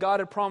fulfillment of what God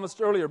had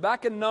promised earlier.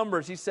 Back in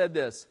Numbers, He said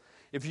this,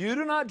 if you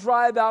do not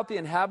drive out the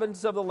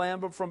inhabitants of the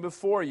land from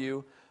before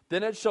you,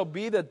 then it shall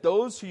be that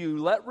those who you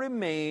let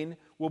remain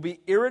will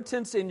be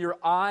irritants in your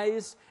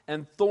eyes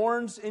and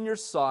thorns in your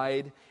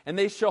side, and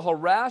they shall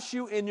harass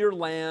you in your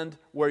land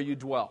where you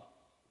dwell.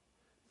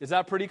 Is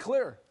that pretty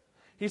clear?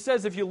 He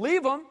says if you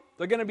leave them,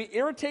 they're going to be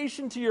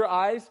irritation to your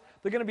eyes,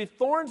 they're going to be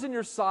thorns in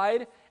your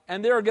side,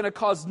 and they're going to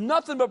cause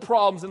nothing but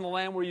problems in the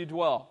land where you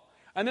dwell.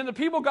 And then the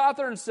people got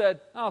there and said,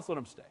 oh, let's let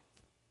them stay.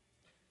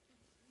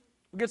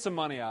 We'll get some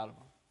money out of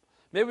them.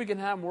 Maybe we can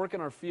have them work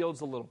in our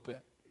fields a little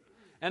bit.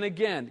 And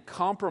again,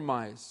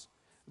 compromise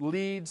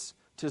leads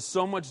to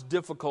so much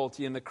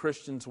difficulty in the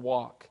Christian's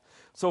walk.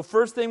 So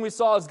first thing we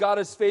saw is God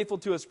is faithful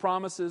to His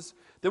promises.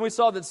 Then we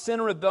saw that sin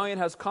and rebellion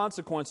has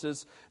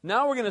consequences.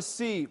 Now we're going to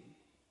see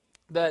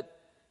that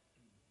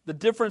the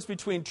difference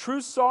between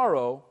true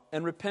sorrow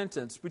and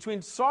repentance.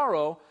 Between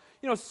sorrow,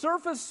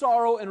 surface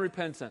sorrow and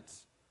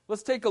repentance.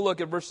 Let's take a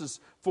look at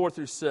verses 4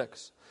 through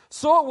 6.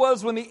 So it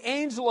was when the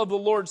angel of the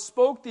Lord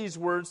spoke these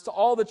words to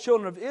all the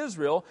children of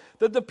Israel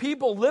that the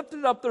people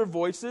lifted up their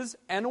voices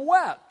and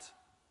wept.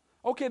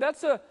 Okay,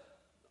 that's an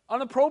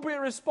appropriate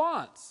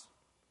response.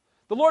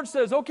 The Lord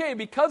says, okay,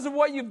 because of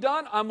what you've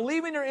done, I'm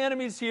leaving your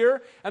enemies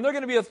here, and they're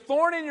going to be a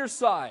thorn in your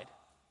side.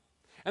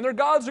 And their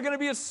gods are going to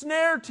be a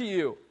snare to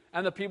you.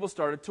 And the people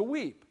started to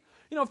weep.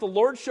 If the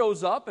Lord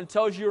shows up and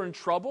tells you you're in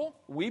trouble,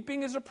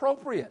 weeping is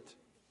appropriate.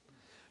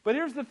 But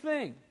here's the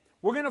thing.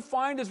 We're going to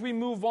find as we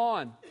move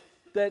on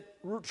that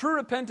true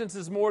repentance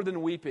is more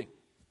than weeping.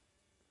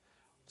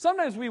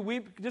 Sometimes we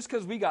weep just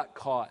because we got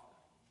caught.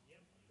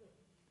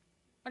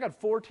 I got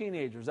 4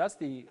 teenagers. That's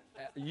the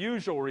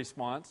usual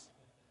response.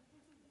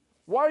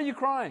 Why are you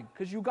crying?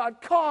 Because you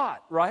got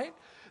caught, right?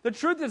 The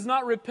truth is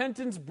not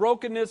repentance,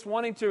 brokenness,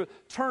 wanting to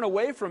turn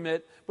away from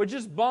it, but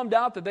just bummed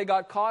out that they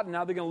got caught and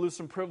now they're going to lose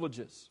some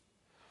privileges.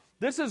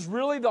 This is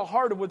really the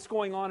heart of what's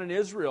going on in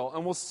Israel,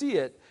 and we'll see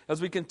it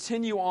as we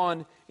continue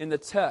on in the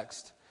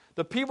text.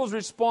 The people's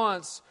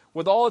response,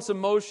 with all its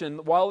emotion,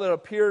 while it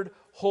appeared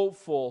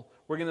hopeful,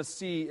 we're going to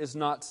see is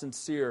not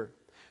sincere.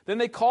 Then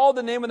they called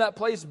the name of that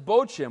place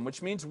Bochim,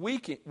 which means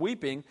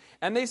weeping,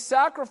 and they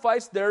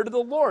sacrificed there to the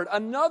Lord.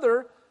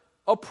 Another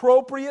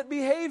appropriate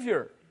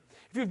behavior.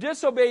 If you've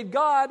disobeyed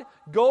God,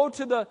 go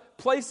to the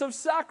place of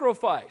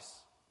sacrifice.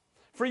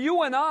 For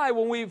you and I,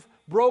 when we've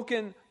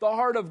broken the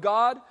heart of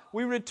God,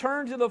 we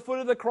return to the foot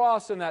of the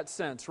cross in that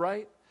sense,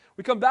 right?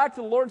 We come back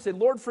to the Lord and say,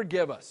 Lord,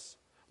 forgive us.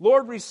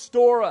 Lord,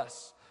 restore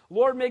us.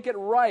 Lord, make it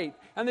right.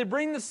 And they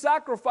bring the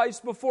sacrifice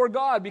before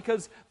God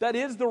because that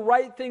is the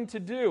right thing to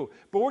do.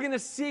 But we're going to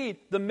see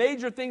the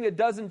major thing that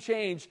doesn't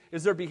change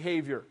is their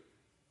behavior.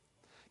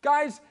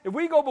 Guys, if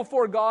we go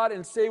before God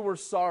and say we're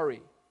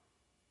sorry,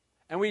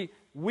 and we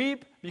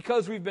weep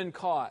because we've been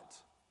caught,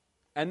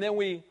 and then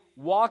we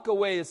walk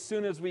away as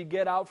soon as we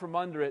get out from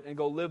under it and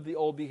go live the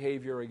old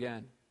behavior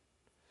again.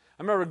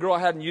 I remember a girl I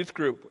had in youth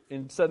group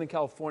in Southern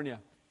California,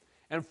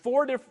 and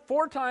 4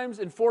 times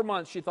in 4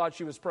 months she thought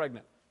she was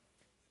pregnant.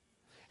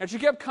 And she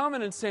kept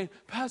coming and saying,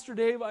 Pastor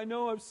Dave, I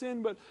know I've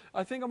sinned, but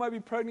I think I might be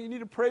pregnant. You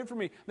need to pray for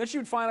me. And then she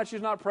would find out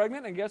she's not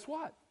pregnant, and guess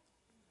what?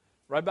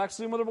 Right back to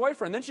sleeping with her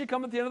boyfriend. Then she'd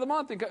come at the end of the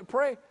month and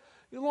pray,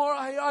 Lord,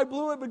 I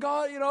blew it, but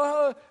God,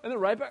 and then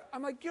right back.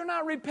 I'm like, you're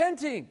not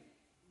repenting.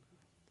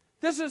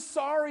 This is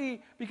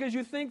sorry because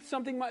you think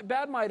something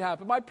bad might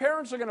happen. My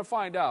parents are going to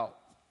find out.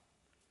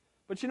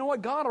 But you know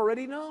what? God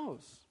already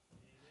knows.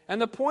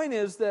 And the point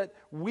is that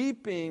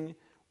weeping,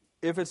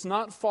 if it's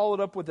not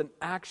followed up with an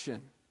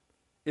action,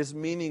 is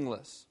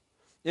meaningless.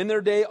 In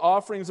their day,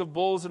 offerings of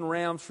bulls and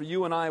rams, for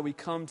you and I, we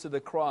come to the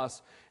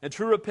cross. And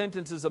true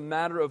repentance is a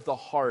matter of the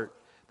heart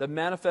that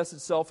manifests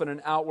itself in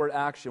an outward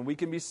action. We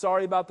can be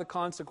sorry about the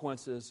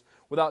consequences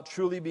without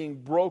truly being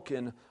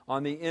broken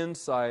on the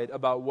inside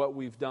about what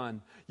we've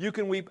done. You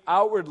can weep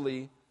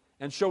outwardly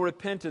and show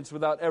repentance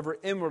without ever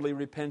inwardly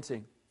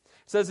repenting.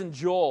 It says in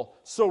Joel,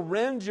 so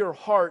rend your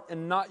heart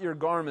and not your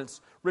garments.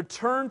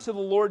 Return to the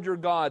Lord your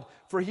God,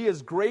 for He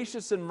is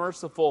gracious and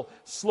merciful,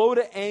 slow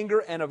to anger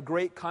and of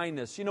great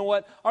kindness. You know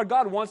what? Our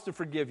God wants to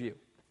forgive you.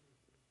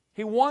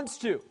 He wants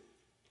to.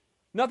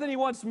 Nothing He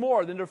wants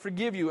more than to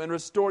forgive you and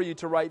restore you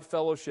to right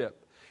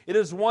fellowship. It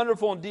is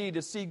wonderful indeed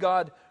to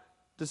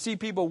see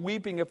people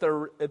weeping if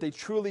they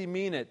truly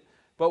mean it.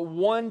 But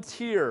one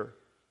tear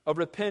of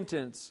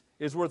repentance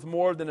is worth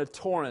more than a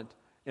torrent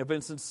of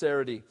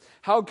insincerity.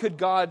 How could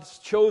God's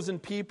chosen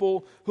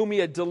people, whom He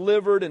had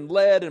delivered and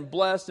led and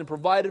blessed and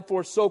provided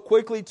for, so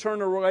quickly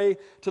turn away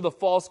to the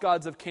false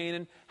gods of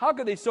Canaan? How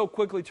could they so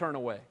quickly turn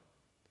away?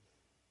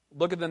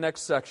 Look at the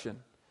next section.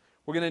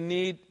 We're going to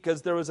need,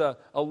 because there was a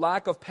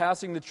lack of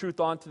passing the truth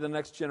on to the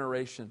next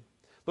generation.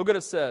 Look what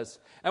it says.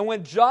 And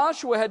when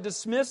Joshua had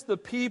dismissed the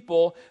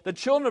people, the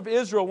children of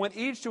Israel went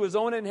each to his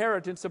own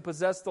inheritance to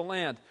possess the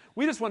land.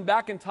 We just went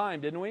back in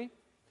time, didn't we?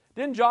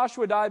 Didn't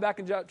Joshua die back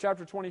in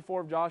chapter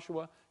 24 of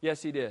Joshua?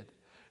 Yes, he did.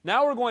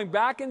 Now we're going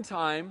back in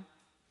time,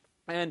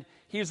 and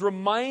he's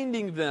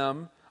reminding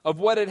them of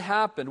what had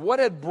happened, what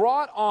had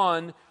brought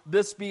on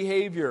this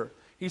behavior.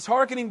 He's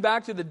hearkening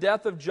back to the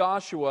death of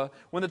Joshua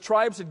when the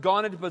tribes had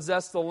gone in to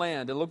possess the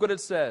land. And look what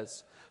it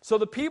says. So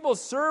the people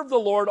served the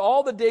Lord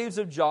all the days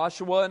of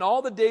Joshua and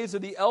all the days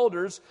of the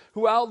elders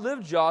who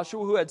outlived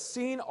Joshua, who had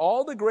seen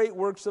all the great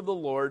works of the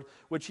Lord,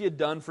 which He had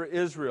done for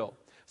Israel.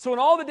 So in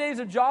all the days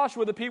of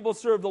Joshua, the people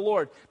served the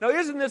Lord. Now,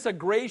 isn't this a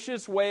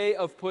gracious way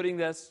of putting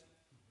this?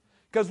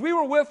 Because we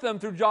were with them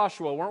through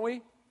Joshua, weren't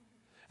we?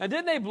 And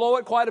didn't they blow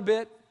it quite a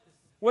bit?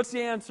 What's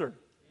the answer?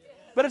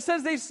 But it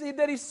says they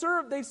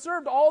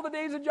served all the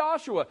days of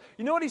Joshua.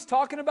 You know what he's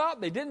talking about?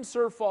 They didn't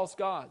serve false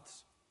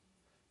gods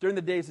during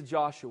the days of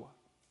Joshua.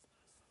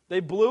 They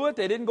blew it.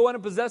 They didn't go in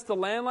and possess the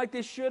land like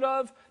they should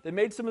have. They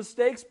made some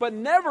mistakes, but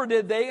never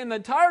did they, in the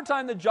entire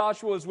time that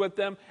Joshua was with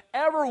them,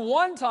 ever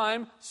one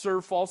time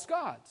serve false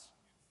gods.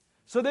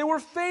 So they were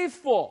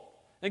faithful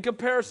in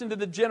comparison to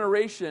the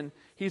generation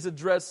he's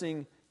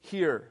addressing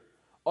here.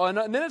 And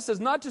then it says,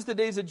 not just the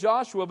days of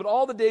Joshua, but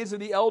all the days of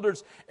the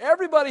elders.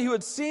 Everybody who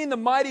had seen the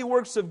mighty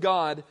works of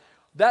God,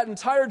 that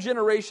entire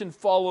generation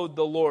followed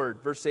the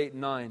Lord. Verse 8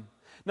 and 9.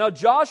 Now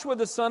Joshua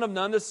the son of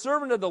Nun, the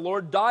servant of the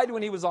Lord, died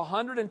when he was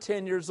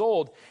 110 years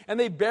old. And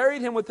they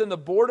buried him within the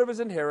border of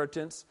his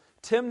inheritance,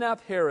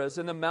 Timnath-Heres,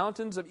 in the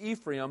mountains of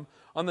Ephraim,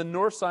 on the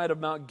north side of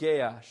Mount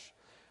Gaash.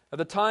 At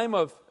the time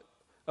of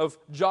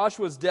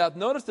Joshua's death,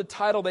 notice the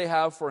title they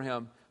have for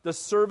him, the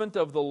servant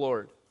of the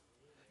Lord.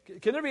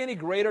 Can there be any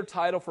greater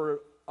title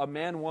for a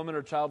man, woman,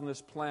 or child on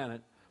this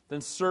planet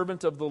than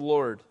servant of the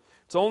Lord?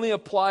 It's only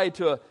applied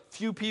to a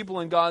few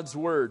people in God's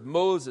Word.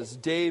 Moses,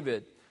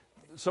 David,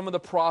 some of the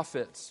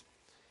prophets.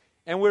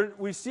 And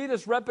we see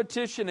this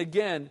repetition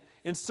again,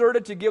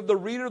 inserted to give the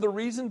reader the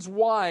reasons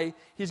why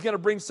he's going to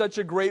bring such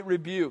a great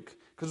rebuke.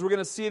 Because we're going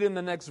to see it in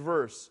the next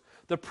verse.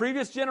 The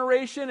previous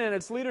generation and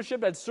its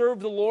leadership had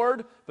served the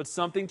Lord, but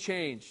something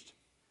changed.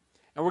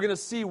 And we're going to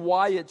see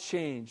why it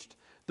changed.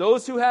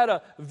 Those who had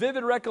a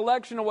vivid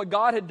recollection of what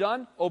God had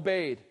done,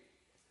 obeyed.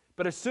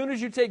 But as soon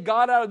as you take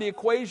God out of the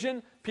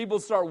equation, people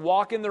start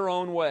walking their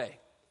own way.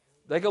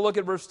 Take a look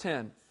at verse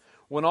 10.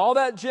 When all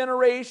that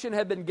generation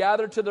had been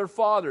gathered to their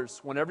fathers,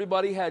 when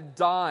everybody had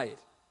died,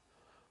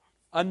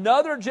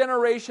 another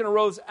generation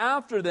arose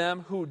after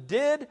them who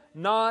did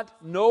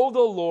not know the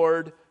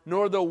Lord,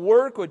 nor the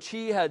work which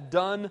He had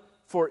done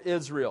for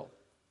Israel.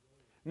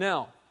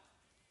 Now,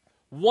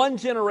 one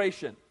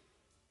generation,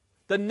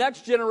 the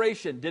next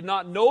generation, did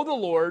not know the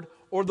Lord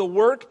or the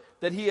work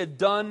that He had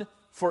done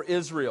for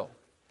Israel.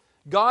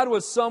 God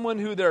was someone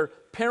who their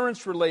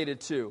parents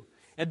related to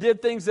and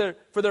did things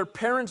for their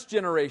parents'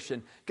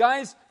 generation.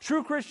 Guys,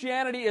 true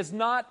Christianity is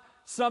not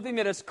something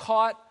that is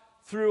caught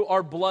through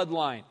our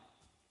bloodline.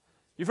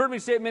 You've heard me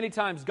say it many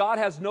times, God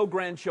has no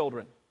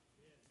grandchildren.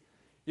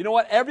 You know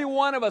what? Every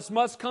one of us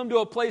must come to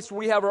a place where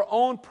we have our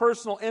own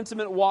personal,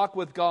 intimate walk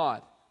with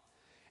God.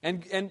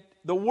 And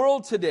the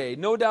world today,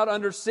 no doubt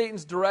under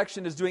Satan's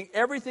direction, is doing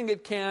everything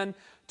it can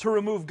to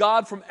remove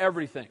God from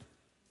everything.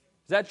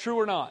 Is that true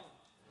or not?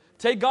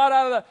 Take God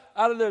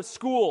out of the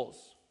schools.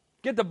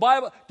 Get the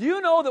Bible. Do you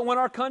know that when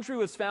our country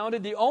was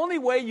founded, the only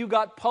way you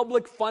got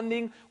public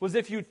funding was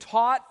if you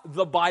taught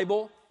the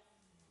Bible?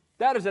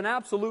 That is an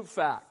absolute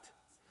fact.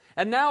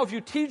 And now if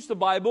you teach the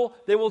Bible,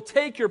 they will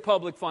take your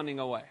public funding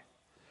away.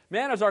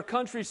 Man, as our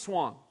country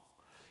swung.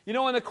 You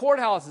know, in the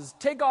courthouses,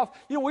 take off,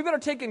 we better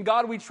take In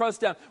God We Trust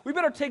down. We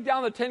better take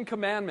down the 10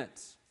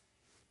 Commandments.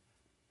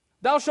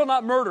 Thou shalt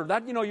not murder.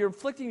 That, you're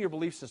inflicting your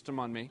belief system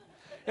on me.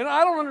 And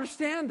I don't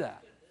understand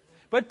that.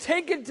 But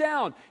take it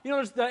down. You know,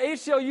 there's the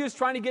ACLU is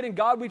trying to get in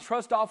God we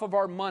trust off of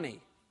our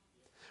money.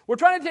 We're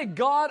trying to take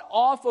God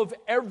off of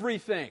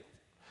everything.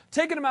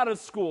 Taking them out of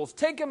schools.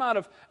 Take them out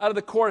of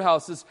the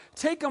courthouses.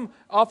 Take them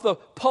off the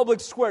public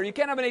square. You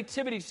can't have a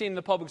nativity scene in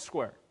the public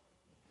square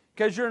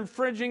because you're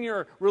infringing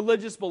your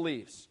religious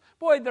beliefs.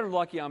 Boy, they're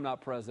lucky I'm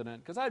not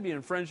president, because I'd be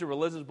infringing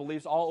religious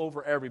beliefs all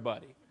over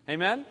everybody.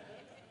 Amen?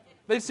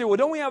 They say, well,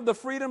 don't we have the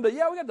freedom to...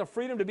 Yeah, we got the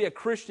freedom to be a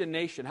Christian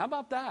nation. How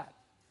about that?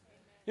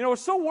 You know, we're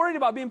so worried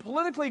about being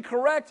politically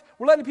correct,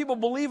 we're letting people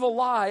believe a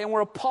lie, and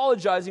we're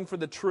apologizing for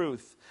the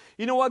truth.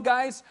 You know what,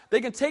 guys?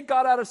 They can take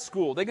God out of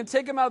school. They can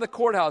take Him out of the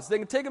courthouse. They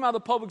can take Him out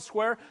of the public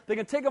square. They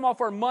can take Him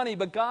off our money.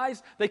 But,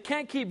 guys, they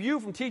can't keep you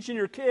from teaching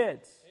your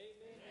kids.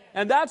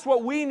 And that's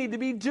what we need to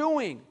be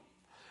doing.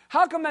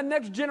 How come that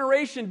next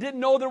generation didn't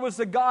know there was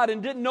a God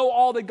and didn't know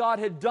all that God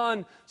had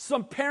done?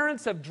 Some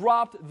parents have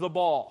dropped the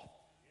ball.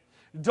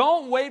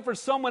 Don't wait for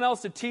someone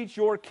else to teach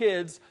your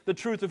kids the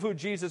truth of who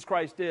Jesus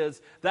Christ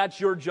is. That's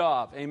your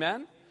job.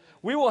 Amen?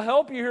 We will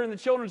help you here in the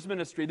children's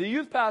ministry. The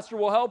youth pastor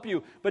will help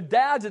you. But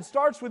dads, it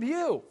starts with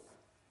you.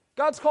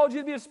 God's called you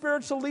to be a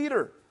spiritual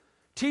leader.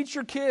 Teach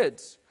your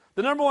kids.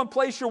 The number one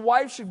place your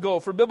wife should go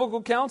for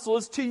biblical counsel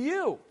is to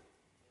you.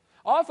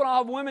 Often I'll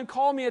have women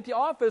call me at the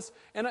office,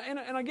 and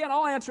again,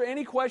 I'll answer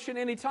any question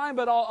anytime,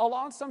 but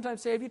I'll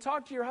sometimes say, have you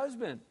talked to your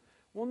husband?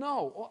 Well,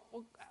 no.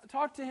 Well,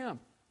 talk to him.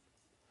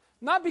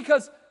 Not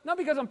because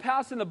I'm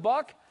passing the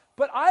buck,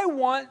 but I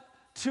want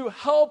to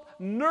help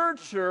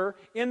nurture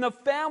in the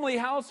family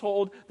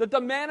household that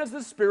the man is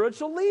the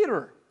spiritual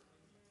leader.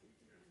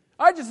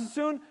 I just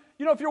assume,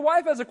 if your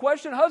wife has a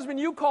question, husband,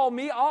 you call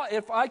me.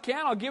 If I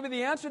can, I'll give you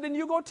the answer, then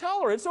you go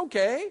tell her. It's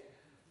okay.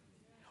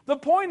 The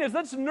point is,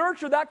 let's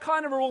nurture that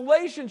kind of a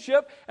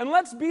relationship, and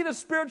let's be the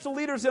spiritual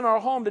leaders in our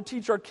home to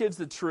teach our kids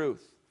the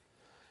truth.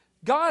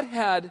 God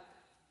had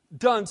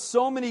done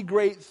so many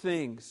great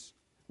things.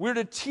 We're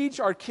to teach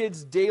our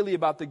kids daily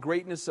about the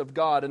greatness of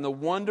God and the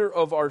wonder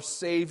of our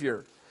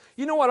Savior.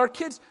 You know what?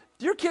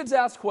 Your kids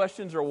ask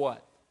questions or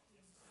what?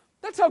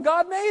 That's how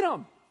God made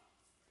them.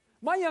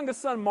 My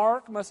youngest son,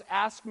 Mark, must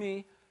ask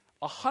me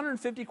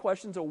 150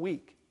 questions a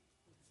week.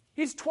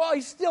 He's 12.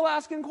 He's still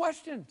asking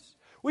questions.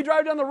 We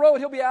drive down the road,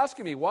 he'll be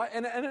asking me, why?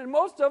 And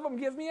most of them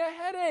give me a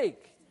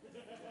headache.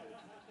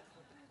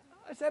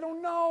 I said, I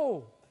don't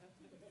know.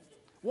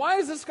 Why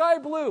is the sky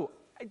blue?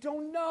 I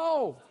don't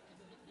know.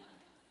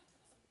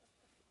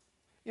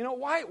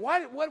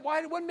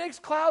 What makes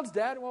clouds,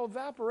 Dad? Well,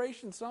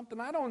 evaporation something.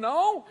 I don't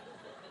know.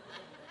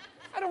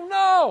 I don't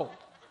know.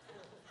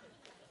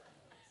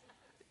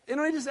 He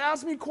just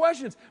asks me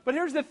questions. But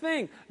here's the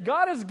thing.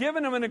 God has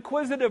given him an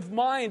inquisitive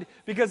mind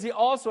because he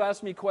also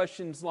asks me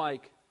questions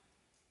like,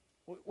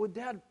 well,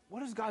 Dad,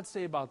 what does God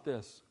say about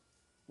this?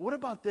 What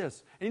about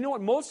this? And you know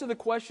what? Most of the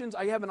questions,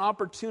 I have an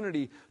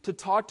opportunity to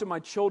talk to my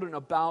children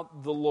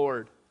about the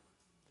Lord.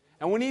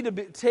 And we need to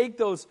take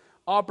those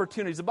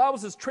opportunities. The Bible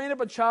says, train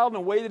up a child in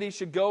a way that he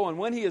should go, and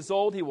when he is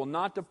old, he will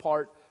not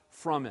depart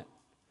from it.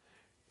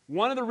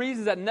 One of the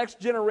reasons that next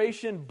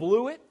generation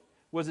blew it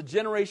was a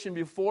generation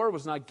before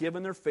was not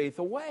giving their faith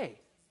away.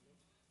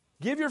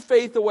 Give your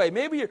faith away.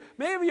 Maybe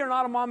you're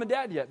not a mom and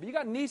dad yet, but you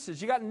got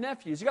nieces, you got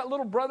nephews, you got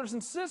little brothers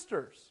and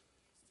sisters.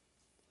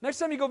 Next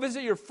time you go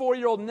visit your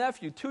 4-year-old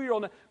nephew,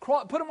 2-year-old nephew,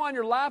 put them on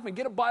your lap and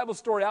get a Bible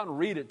story out and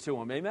read it to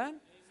them. Amen?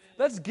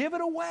 Let's give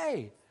it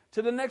away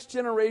to the next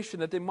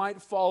generation that they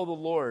might follow the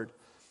Lord.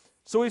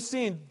 So we've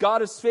seen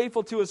God is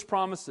faithful to His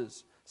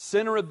promises.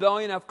 Sin and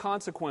rebellion have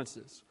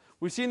consequences.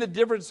 We've seen the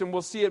difference, and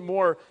we'll see it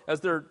more as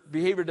their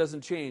behavior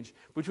doesn't change,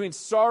 between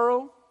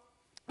sorrow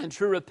and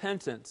true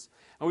repentance.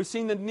 And we've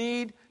seen the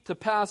need to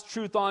pass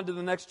truth on to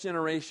the next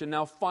generation.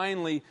 Now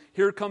finally,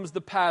 here comes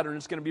the pattern.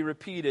 It's going to be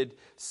repeated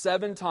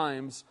 7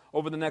 times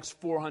over the next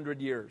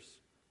 400 years.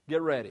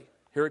 Get ready.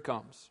 Here it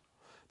comes.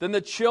 Then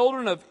the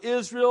children of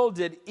Israel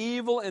did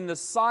evil in the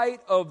sight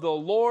of the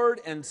Lord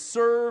and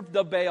served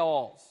the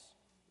Baals.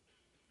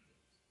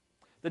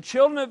 The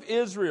children of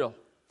Israel,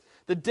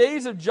 the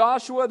days of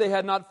Joshua, they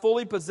had not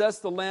fully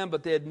possessed the land,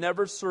 but they had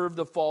never served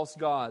the false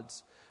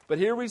gods. But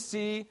here we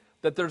see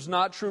that there's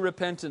not true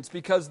repentance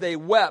because they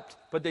wept,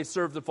 but they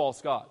served the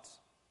false gods.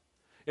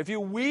 If you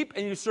weep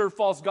and you serve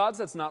false gods,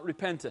 that's not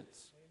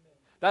repentance.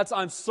 That's,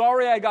 I'm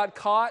sorry I got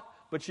caught,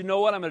 but you know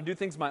what? I'm going to do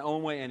things my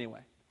own way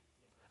anyway.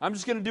 I'm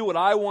just going to do what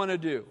I want to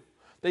do.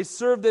 They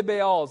served the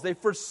Baals. They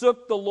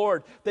forsook the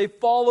Lord. They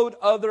followed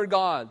other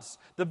gods.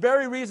 The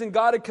very reason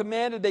God had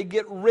commanded they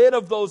get rid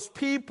of those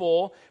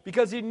people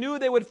because He knew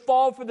they would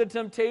fall for the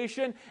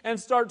temptation and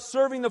start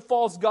serving the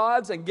false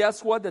gods. And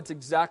guess what? That's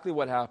exactly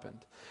what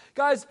happened.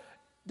 Guys,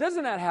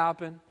 doesn't that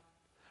happen?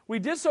 We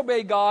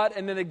disobey God,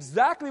 and then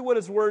exactly what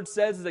His Word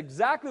says is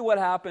exactly what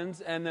happens,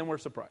 and then we're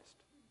surprised.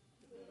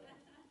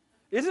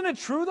 Isn't it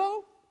true,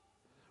 though?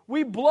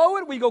 We blow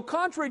it, we go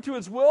contrary to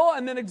His will,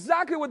 and then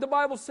exactly what the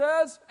Bible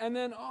says, and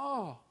then,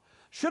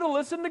 should have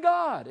listened to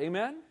God.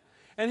 Amen?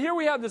 And here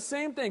we have the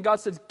same thing. God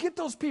says, get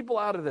those people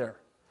out of there.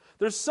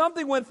 There's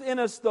something within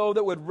us, though,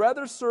 that would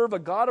rather serve a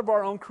God of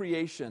our own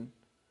creation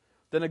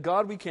than a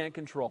God we can't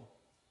control.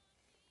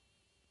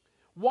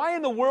 Why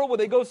in the world would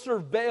they go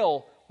serve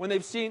Baal when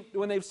they've seen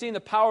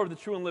the power of the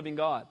true and living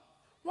God?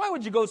 Why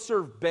would you go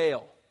serve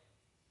Baal?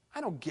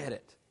 I don't get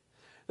it.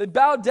 They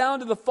bowed down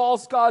to the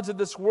false gods of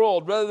this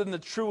world rather than the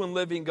true and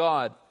living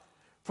God.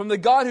 From the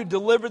God who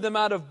delivered them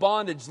out of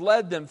bondage,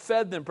 led them,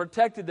 fed them,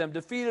 protected them,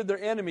 defeated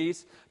their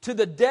enemies, to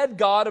the dead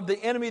God of the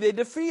enemy they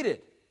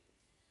defeated.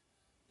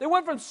 They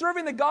went from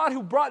serving the God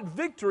who brought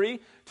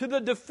victory to the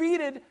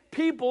defeated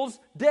people's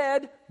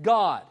dead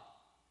God.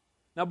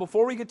 Now,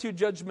 before we get too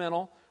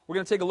judgmental, we're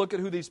going to take a look at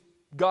who these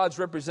gods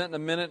represent in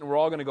a minute, and we're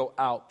all going to go,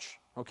 ouch.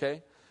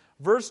 Okay?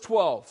 Verse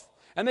 12.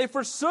 And they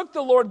forsook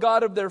the Lord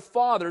God of their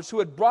fathers, who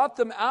had brought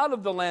them out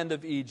of the land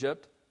of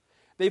Egypt.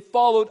 They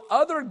followed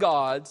other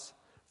gods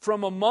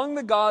from among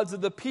the gods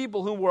of the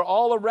people who were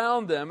all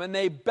around them, and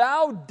they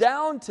bowed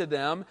down to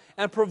them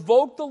and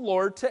provoked the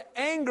Lord to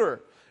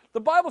anger. The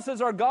Bible says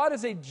our God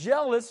is a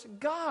jealous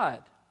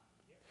God.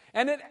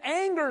 And it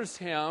angers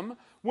Him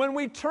when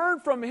we turn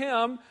from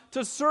Him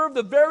to serve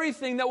the very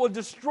thing that will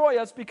destroy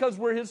us because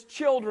we're His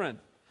children.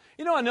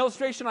 You know an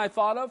illustration I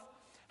thought of?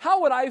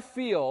 How would I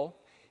feel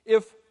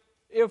if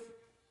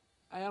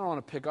I don't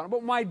want to pick on her,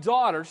 but my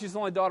daughter, she's the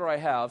only daughter I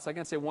have, so I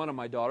can't say one of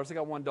my daughters, I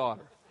got one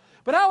daughter.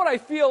 But how would I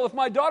feel if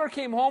my daughter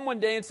came home one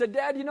day and said,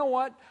 Dad, you know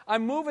what?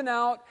 I'm moving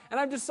out, and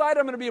I've decided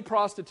I'm going to be a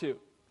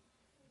prostitute.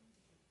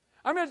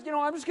 I'm just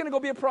going to go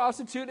be a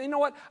prostitute. And you know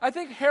what? I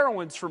think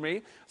heroin's for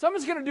me. So I'm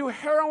just going to do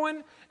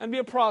heroin and be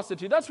a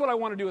prostitute. That's what I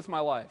want to do with my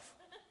life.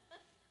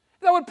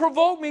 That would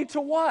provoke me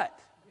to what?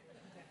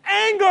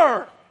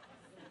 Anger.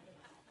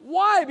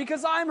 Why?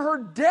 Because I'm her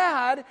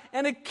dad,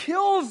 and it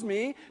kills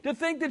me to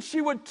think that she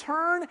would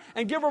turn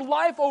and give her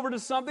life over to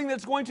something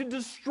that's going to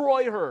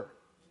destroy her.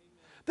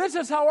 This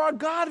is how our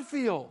God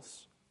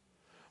feels.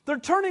 They're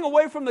turning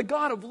away from the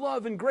God of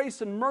love and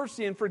grace and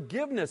mercy and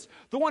forgiveness,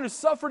 the one who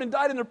suffered and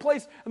died in their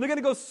place, and they're going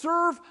to go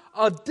serve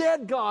a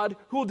dead God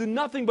who will do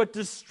nothing but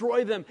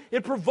destroy them.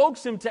 It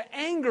provokes Him to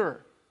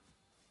anger.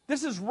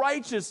 This is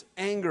righteous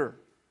anger.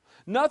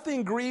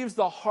 Nothing grieves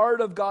the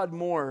heart of God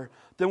more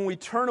than when we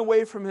turn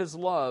away from His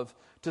love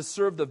to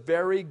serve the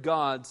very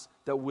gods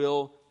that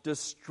will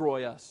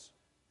destroy us.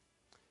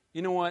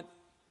 You know what?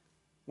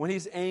 When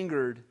He's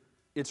angered,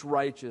 it's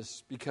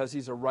righteous because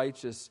He's a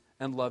righteous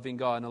and loving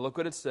God. Now look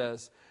what it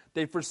says.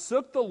 They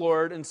forsook the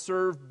Lord and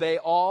served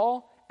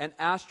Baal and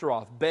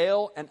Ashtaroth.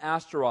 Baal and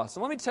Ashtaroth.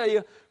 So let me tell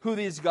you who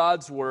these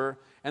gods were,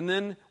 and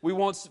then we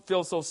won't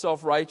feel so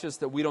self-righteous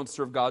that we don't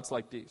serve gods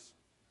like these.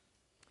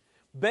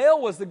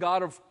 Baal was the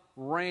god of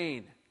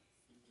rain.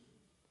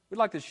 We'd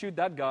like to shoot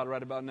that god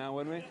right about now,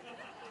 wouldn't we?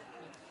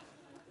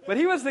 But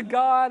he was the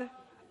god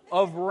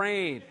of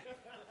rain.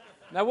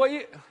 Now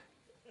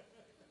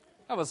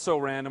that was so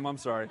random, I'm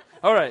sorry.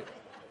 All right.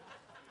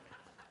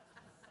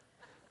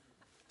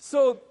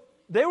 So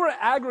they were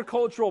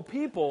agricultural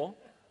people.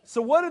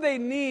 So what do they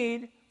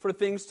need for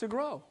things to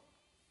grow?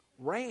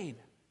 Rain.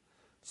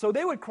 So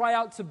they would cry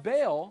out to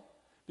Baal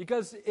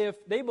because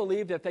if they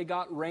believed if they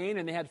got rain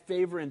and they had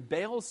favor in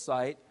Baal's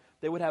sight,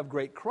 they would have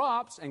great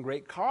crops, and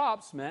great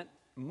crops meant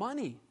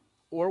money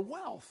or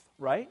wealth,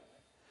 right?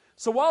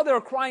 So while they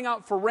were crying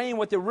out for rain,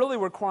 what they really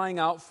were crying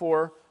out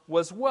for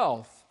was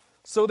wealth.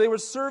 So they were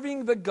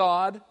serving the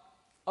god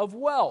of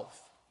wealth.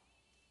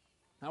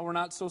 Now we're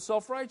not so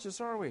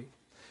self-righteous, are we?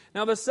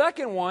 Now the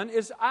second one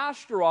is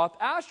Ashtaroth.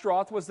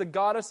 Ashtaroth was the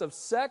goddess of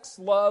sex,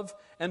 love,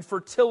 and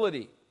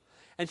fertility.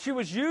 And she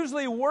was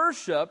usually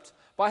worshipped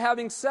by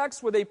having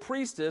sex with a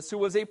priestess who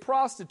was a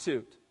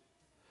prostitute.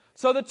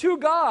 So the two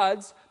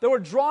gods that were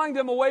drawing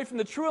them away from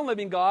the true and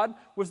living God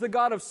was the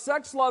god of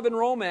sex, love, and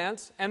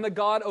romance, and the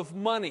god of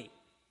money,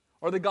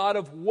 or the god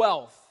of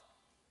wealth.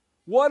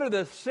 What are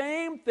the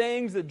same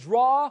things that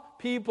draw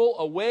people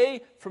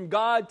away from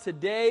God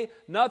today?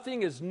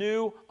 Nothing is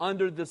new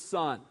under the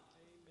sun.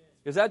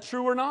 Is that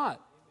true or not?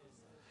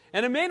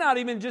 And it may not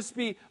even just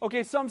be,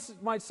 okay, some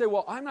might say,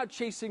 well, I'm not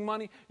chasing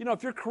money. You know,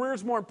 if your career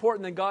is more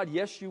important than God,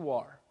 yes, you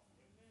are.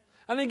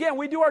 And again,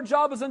 we do our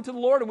job as unto the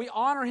Lord, and we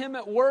honor Him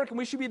at work, and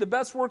we should be the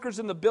best workers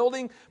in the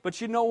building. But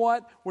you know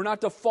what? We're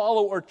not to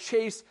follow or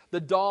chase the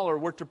dollar.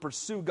 We're to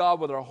pursue God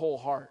with our whole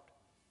heart.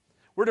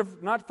 We're to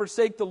not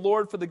forsake the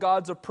Lord for the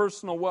gods of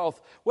personal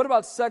wealth. What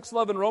about sex,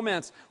 love, and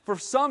romance? For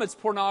some, it's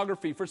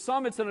pornography. For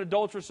some, it's an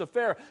adulterous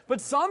affair.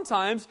 But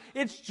sometimes,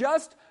 it's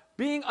just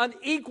being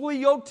unequally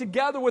yoked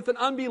together with an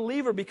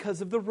unbeliever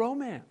because of the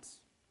romance.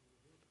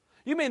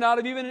 You may not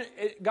have even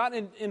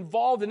gotten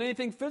involved in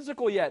anything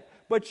physical yet,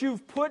 but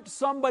you've put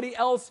somebody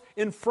else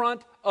in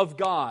front of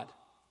God.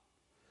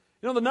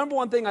 You know, the number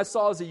one thing I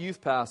saw as a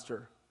youth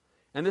pastor,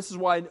 and this is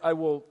why I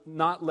will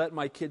not let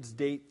my kids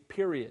date,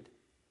 period.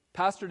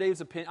 Pastor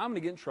Dave's opinion, I'm going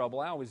to get in trouble,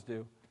 I always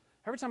do.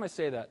 Every time I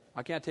say that,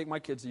 I can't take my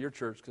kids to your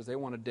church because they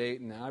want to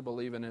date and I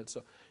believe in it.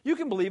 So you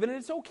can believe in it,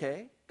 it's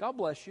okay. God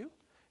bless you.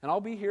 And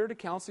I'll be here to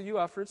counsel you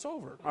after it's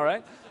over, all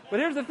right?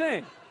 But here's the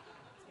thing.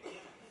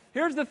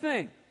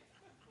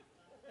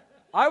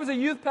 I was a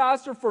youth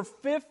pastor for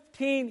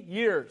 15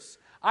 years.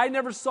 I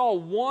never saw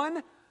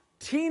one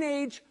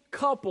teenage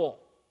couple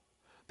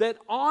that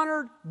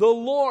honored the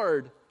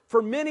Lord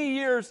for many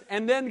years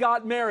and then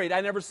got married. I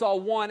never saw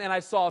one, and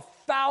I saw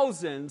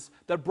thousands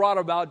that brought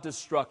about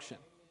destruction.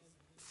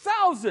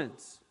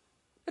 Thousands.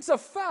 It's a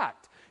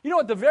fact. You know,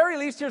 at the very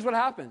least, here's what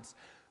happens.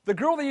 The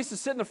girl that used to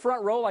sit in the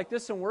front row like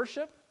this in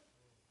worship,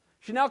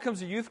 she now comes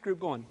to youth group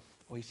going,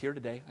 oh, he's here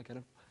today. I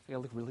gotta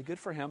look really good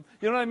for him.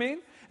 You know what I mean?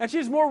 And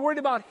she's more worried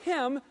about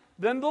him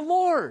than the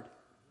Lord.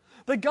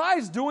 The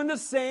guy's doing the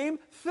same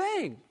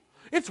thing.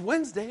 It's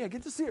Wednesday, I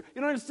get to see her.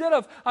 You know, instead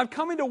of I'm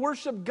coming to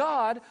worship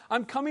God,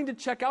 I'm coming to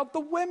check out the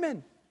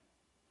women.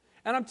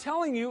 And I'm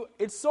telling you,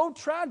 it's so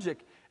tragic.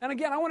 And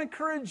again, I want to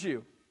encourage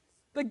you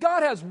that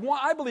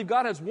I believe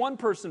God has one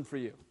person for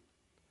you.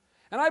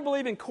 And I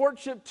believe in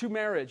courtship to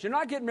marriage. You're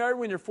not getting married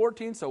when you're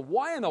 14, so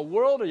why in the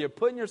world are you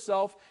putting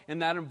yourself in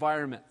that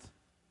environment?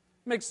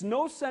 It makes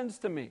no sense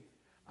to me.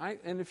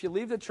 And if you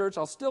leave the church,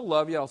 I'll still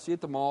love you. I'll see you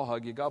at the mall,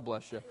 hug you. God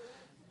bless you.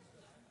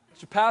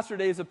 It's your Pastor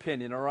Dave's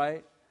opinion, all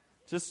right?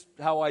 Just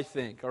how I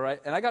think, all right?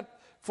 And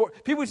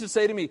people used to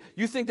say to me,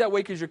 you think that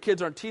way because your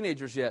kids aren't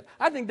teenagers yet.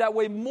 I think that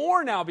way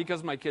more now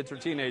because my kids are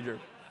teenagers.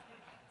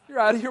 You're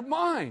out of your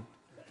mind.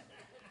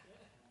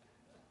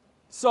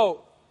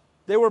 So,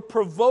 they were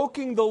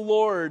provoking the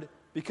Lord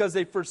because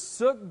they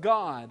forsook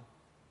God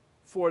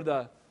for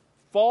the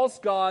false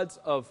gods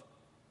of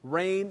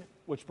rain,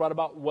 which brought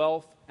about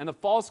wealth, and the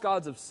false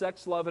gods of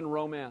sex, love, and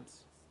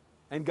romance.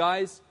 And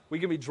guys, we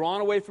can be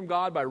drawn away from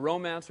God by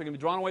romance. We can be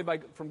drawn away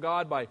from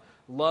God by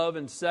love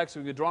and sex.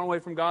 We can be drawn away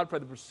from God by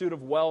the pursuit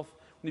of wealth.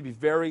 We need to be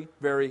very,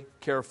 very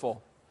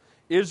careful.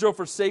 Israel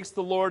forsakes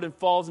the Lord and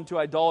falls into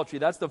idolatry.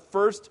 That's the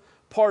first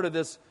part of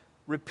this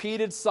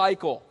repeated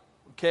cycle.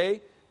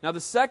 Okay? Now the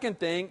second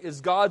thing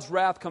is God's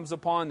wrath comes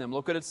upon them.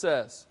 Look what it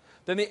says.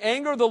 Then the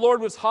anger of the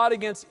Lord was hot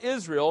against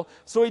Israel,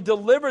 so he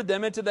delivered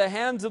them into the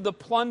hands of the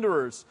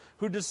plunderers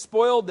who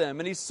despoiled them,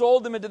 and he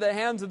sold them into the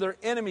hands of their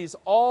enemies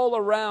all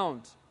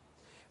around,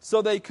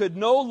 so they could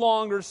no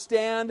longer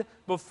stand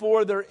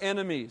before their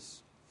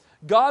enemies.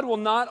 God will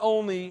not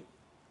only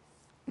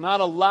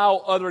not allow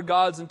other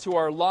gods into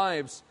our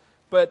lives,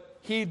 but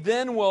he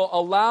then will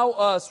allow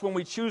us, when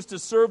we choose to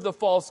serve the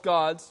false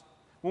gods,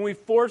 when we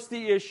force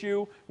the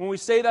issue, when we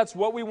say that's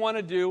what we want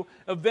to do,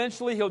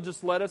 eventually he'll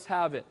just let us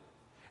have it.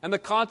 And the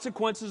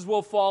consequences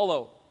will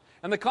follow.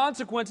 And the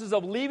consequences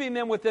of leaving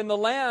them within the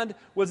land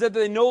was that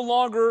they no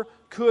longer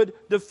could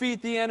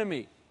defeat the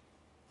enemy.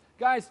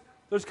 Guys,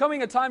 there's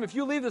coming a time, if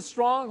you leave the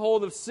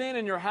stronghold of sin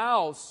in your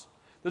house,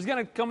 there's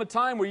going to come a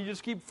time where you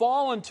just keep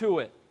falling to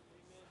it.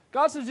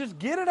 God says, just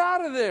get it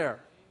out of there.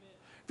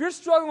 If you're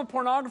struggling with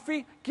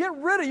pornography, get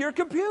rid of your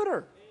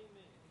computer.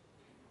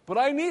 But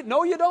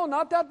no, you don't.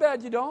 Not that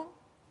bad, you don't.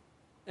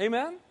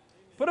 Amen?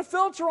 Put a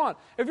filter on.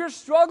 If you're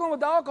struggling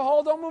with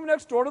alcohol, don't move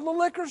next door to the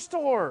liquor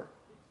store.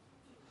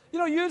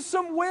 Use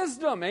some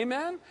wisdom.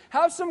 Amen?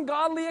 Have some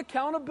godly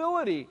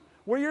accountability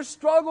where your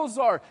struggles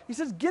are. He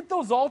says, get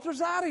those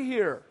altars out of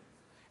here.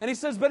 And he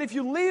says, but if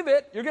you leave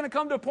it, you're going to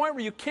come to a point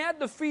where you can't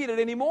defeat it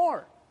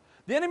anymore.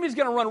 The enemy's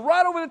going to run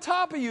right over the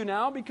top of you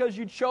now because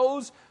you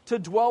chose to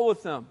dwell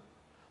with them.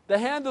 The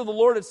hand of the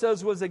Lord, it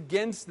says, was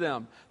against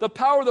them. The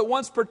power that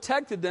once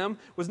protected them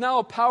was now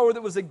a power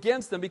that was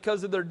against them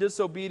because of their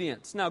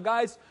disobedience. Now,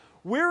 guys,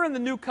 we're in the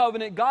new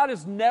covenant. God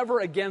is never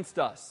against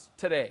us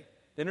today.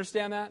 You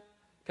understand that?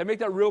 Can I make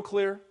that real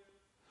clear?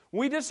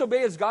 When we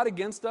disobey, is God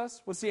against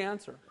us? What's the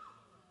answer?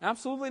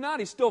 Absolutely not.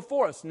 He's still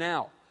for us.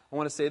 Now, I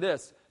want to say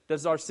this.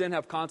 Does our sin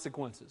have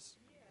consequences?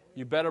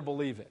 You better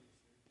believe it.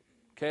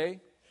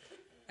 Okay?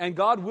 And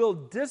God will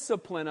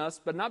discipline us,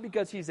 but not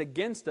because he's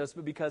against us,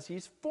 but because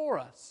he's for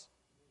us.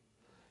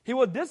 He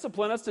will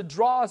discipline us to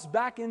draw us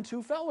back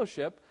into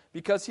fellowship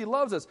because he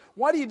loves us.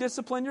 Why do you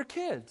discipline your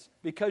kids?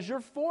 Because you're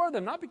for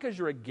them, not because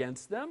you're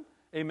against them.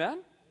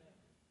 Amen?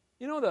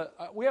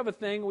 We have a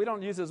thing, we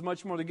don't use it as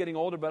much more than getting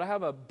older, but I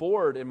have a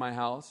board in my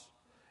house,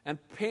 and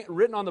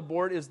written on the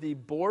board is the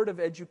Board of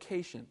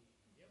Education.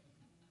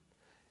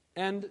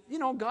 And,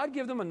 God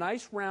gave them a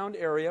nice round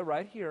area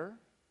right here,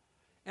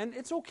 and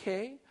it's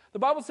okay. The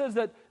Bible says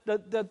that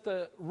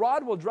the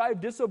rod will drive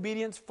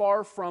disobedience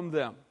far from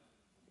them.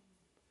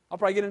 I'll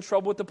probably get in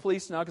trouble with the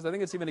police now because I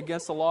think it's even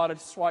against the law to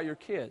swat your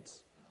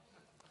kids.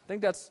 I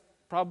think that's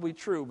probably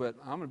true, but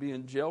I'm going to be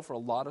in jail for a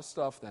lot of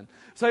stuff then.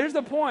 So here's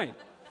the point.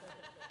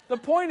 The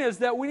point is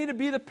that we need to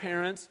be the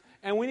parents,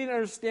 and we need to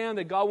understand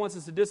that God wants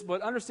us to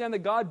discipline. Understand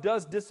that God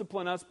does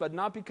discipline us, but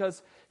not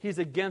because he's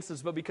against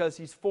us, but because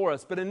he's for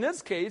us. But in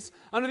this case,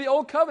 under the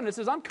old covenant, it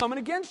says, I'm coming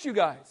against you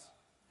guys.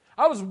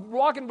 I was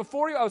walking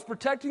before you. I was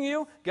protecting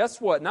you. Guess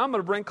what? Now I'm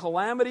going to bring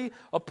calamity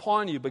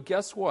upon you. But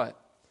guess what?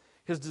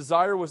 His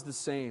desire was the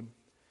same.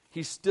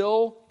 He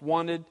still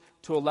wanted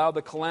to allow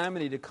the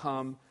calamity to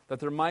come that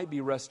there might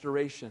be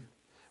restoration.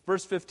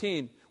 Verse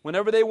 15,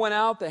 whenever they went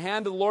out, the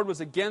hand of the Lord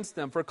was against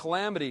them for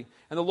calamity.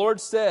 And the Lord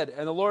said,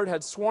 and the Lord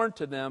had sworn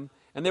to them,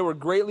 and they were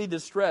greatly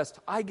distressed.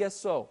 I guess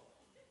so.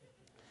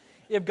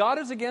 If God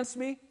is against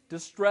me,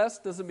 distress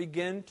doesn't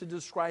begin to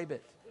describe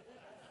it.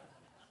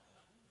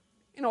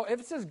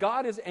 If it says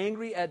God is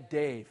angry at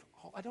Dave,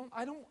 I don't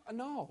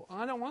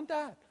want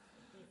that.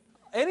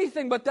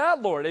 Anything but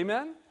that, Lord,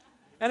 amen?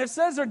 And it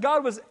says there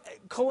God was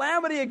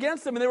calamity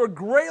against them and they were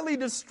greatly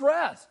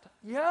distressed.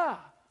 Yeah.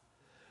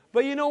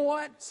 But you know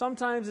what?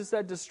 Sometimes it's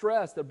that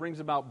distress that brings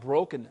about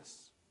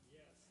brokenness,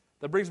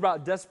 that brings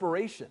about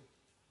desperation,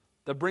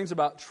 that brings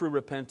about true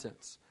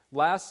repentance.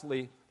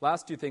 Lastly,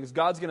 last two things,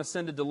 God's going to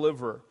send a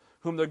deliverer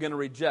whom they're going to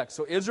reject.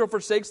 So Israel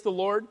forsakes the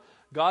Lord.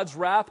 God's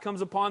wrath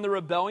comes upon the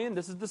rebellion.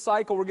 This is the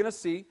cycle we're going to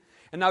see.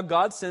 And now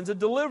God sends a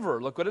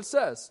deliverer. Look what it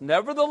says.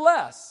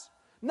 Nevertheless,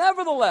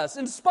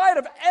 in spite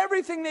of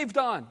everything they've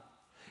done,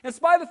 in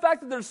spite of the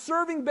fact that they're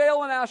serving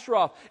Baal and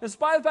Asheroth, in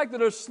spite of the fact that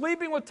they're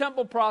sleeping with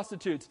temple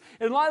prostitutes,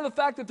 in light of the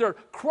fact that they're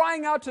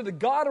crying out to the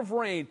God of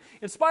rain,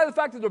 in spite of the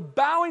fact that they're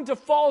bowing to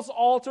false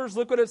altars,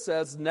 look what it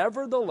says.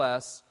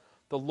 Nevertheless,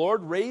 the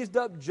Lord raised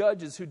up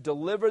judges who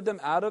delivered them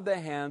out of the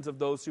hands of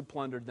those who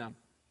plundered them.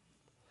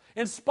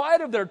 In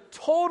spite of their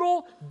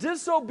total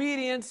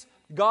disobedience,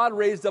 God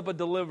raised up a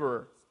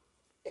deliverer.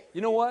 You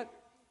know what?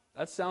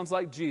 That sounds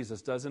like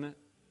Jesus, doesn't it?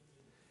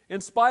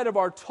 In spite of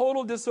our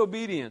total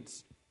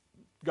disobedience,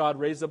 God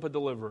raised up a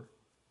deliverer.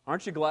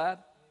 Aren't you glad?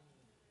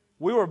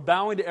 We were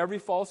bowing to every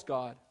false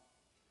god.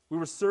 We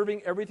were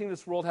serving everything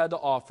this world had to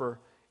offer,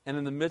 and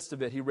in the midst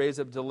of it, He raised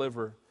up a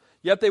deliverer.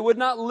 Yet they would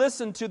not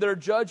listen to their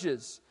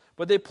judges,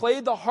 but they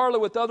played the harlot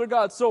with other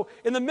gods. So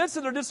in the midst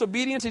of their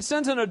disobedience, He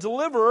sends in a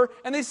deliverer,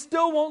 and they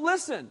still won't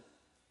listen.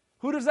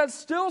 Who does that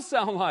still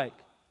sound like?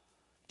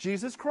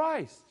 Jesus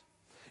Christ.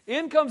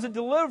 In comes a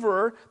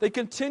deliverer, they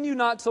continue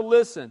not to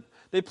listen.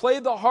 They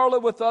played the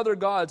harlot with other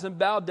gods and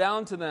bowed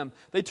down to them.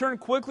 They turned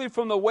quickly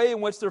from the way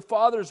in which their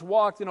fathers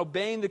walked in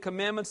obeying the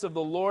commandments of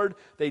the Lord.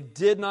 They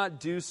did not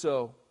do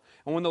so.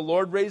 And when the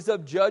Lord raised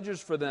up judges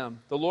for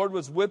them, the Lord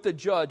was with the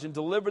judge and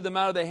delivered them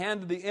out of the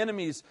hand of the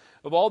enemies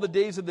of all the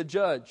days of the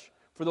judge.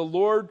 For the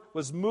Lord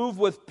was moved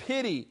with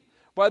pity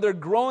by their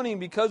groaning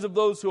because of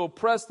those who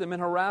oppressed them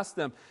and harassed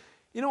them.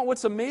 You know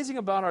what's amazing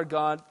about our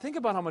God? Think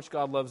about how much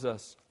God loves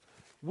us.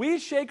 We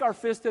shake our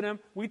fist at Him.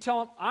 We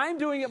tell Him, I'm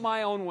doing it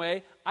my own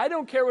way. I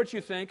don't care what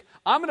you think.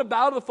 I'm going to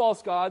bow to the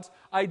false gods.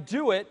 I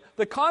do it.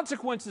 The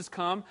consequences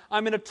come.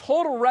 I'm in a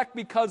total wreck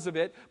because of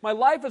it. My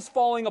life is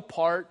falling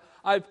apart.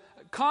 I've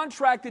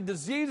contracted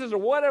diseases or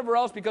whatever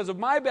else because of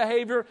my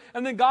behavior.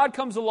 And then God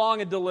comes along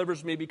and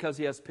delivers me because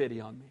He has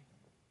pity on me.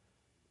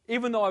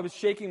 Even though I was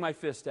shaking my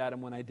fist at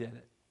Him when I did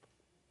it.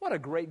 What a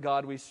great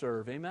God we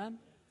serve. Amen?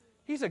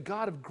 He's a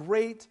God of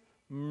great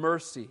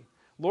mercy.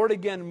 Lord,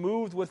 again,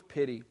 moved with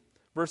pity.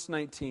 Verse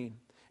 19,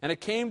 and it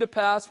came to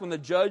pass when the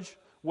judge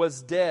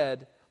was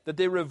dead that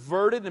they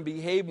reverted and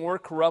behaved more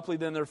corruptly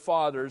than their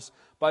fathers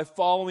by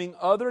following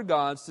other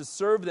gods to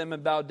serve them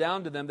and bow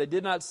down to them. They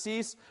did not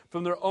cease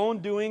from their own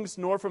doings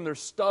nor from their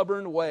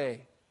stubborn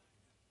way.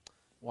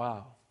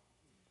 Wow.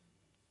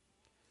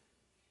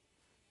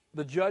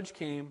 The judge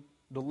came,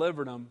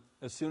 delivered them.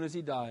 As soon as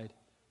he died,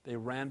 they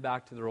ran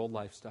back to their old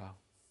lifestyle.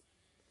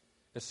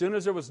 As soon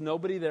as there was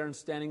nobody there and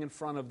standing in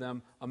front of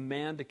them, a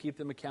man to keep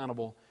them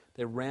accountable,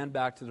 they ran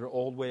back to their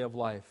old way of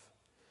life.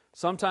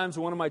 Sometimes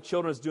when one of my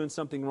children is doing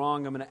something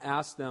wrong, I'm going to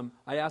ask them,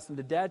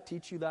 did Dad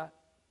teach you that?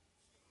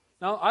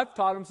 Now, I've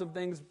taught them some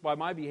things by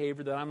my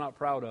behavior that I'm not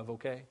proud of,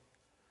 okay?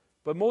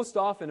 But most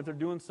often, if they're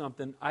doing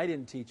something, I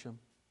didn't teach them.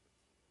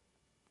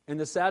 And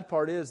the sad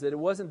part is that it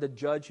wasn't the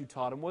judge who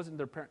taught them, it wasn't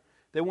their parent.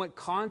 They went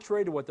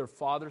contrary to what their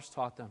fathers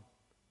taught them.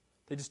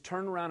 They just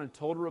turned around in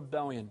total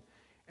rebellion.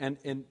 And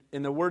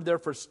the word there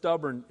for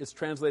stubborn is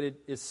translated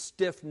is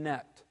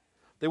stiff-necked.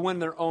 They went in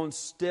their own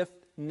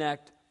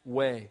stiff-necked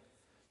way.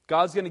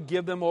 God's going to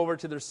give them over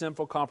to their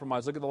sinful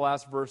compromise. Look at the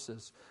last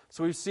verses.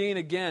 So we've seen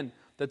again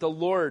that the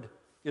Lord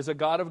is a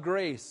God of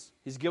grace.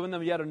 He's given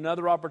them yet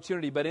another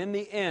opportunity. But in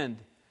the end,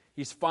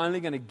 He's finally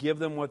going to give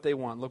them what they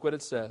want. Look what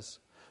it says.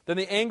 Then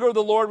the anger of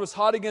the Lord was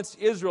hot against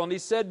Israel, and He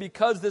said,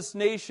 because this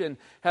nation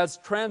has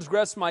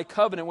transgressed my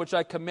covenant, which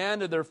I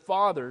commanded their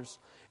fathers,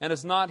 and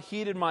has not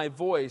heeded my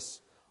voice,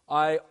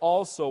 I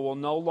also will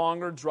no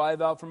longer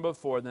drive out from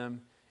before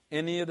them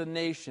any of the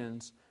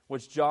nations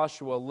which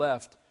Joshua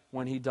left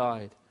when he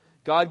died.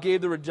 God gave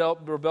the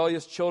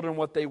rebellious children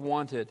what they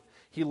wanted.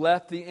 He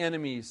left the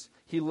enemies.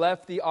 He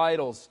left the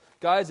idols.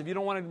 Guys, if you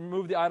don't want to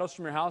remove the idols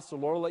from your house, the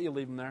Lord will let you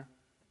leave them there.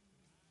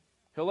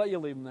 He'll let you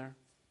leave them there.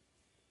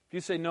 If you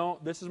say, no,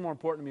 this is more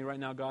important to me right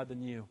now, God,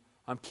 than you,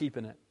 I'm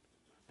keeping it.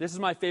 This is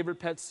my favorite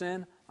pet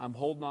sin, I'm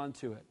holding on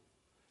to it.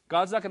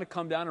 God's not going to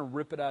come down and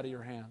rip it out of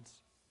your hands.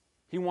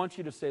 He wants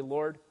you to say,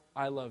 Lord,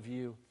 I love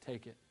you,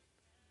 take it.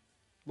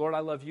 Lord, I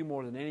love you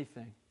more than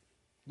anything.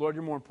 Lord,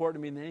 you're more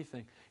important to me than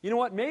anything. You know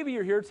what? Maybe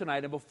you're here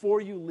tonight, and before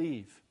you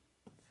leave,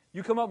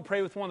 you come up and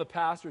pray with one of the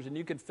pastors, and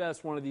you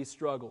confess one of these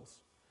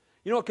struggles.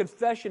 You know what?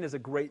 Confession is a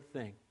great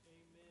thing. Amen.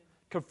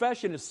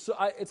 Confession is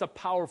it's a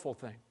powerful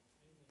thing.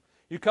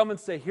 You come and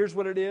say, here's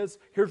what it is.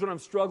 Here's what I'm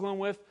struggling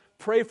with.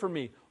 Pray for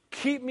me.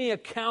 Keep me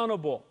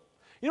accountable.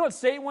 You know what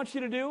Satan wants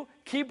you to do?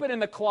 Keep it in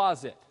the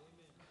closet.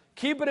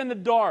 Keep it in the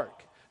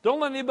dark. Don't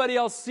let anybody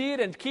else see it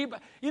and keep...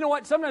 You know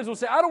what? Sometimes we'll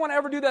say, I don't want to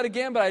ever do that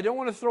again, but I don't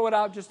want to throw it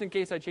out just in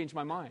case I change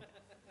my mind.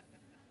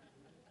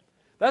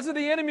 That's what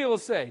the enemy will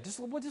say.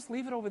 We'll just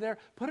leave it over there,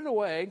 put it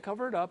away,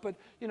 cover it up, but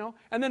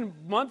and then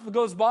a month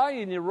goes by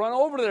and you run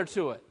over there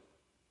to it.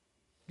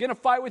 Get in a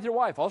fight with your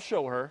wife, I'll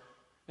show her,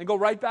 and go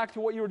right back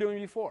to what you were doing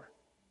before.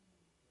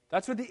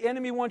 That's what the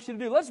enemy wants you to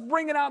do. Let's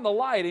bring it out in the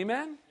light,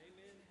 amen?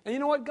 And you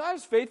know what? God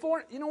is faithful.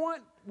 You know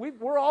what?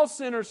 We're all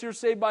sinners here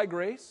saved by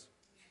grace.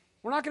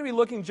 We're not going to be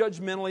looking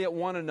judgmentally at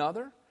one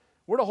another.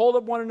 We're to hold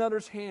up one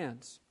another's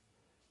hands.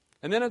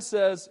 And then it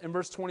says in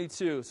verse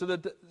 22,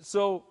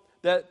 so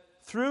that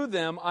through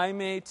them I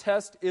may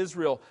test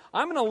Israel.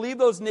 I'm going to leave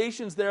those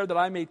nations there that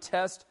I may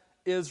test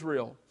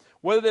Israel,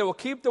 whether they will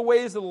keep the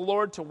ways of the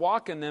Lord to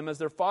walk in them as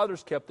their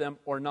fathers kept them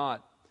or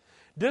not.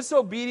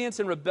 Disobedience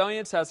and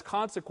rebellion has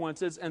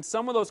consequences, and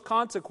some of those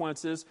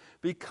consequences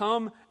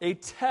become a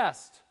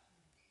test.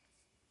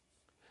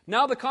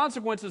 Now the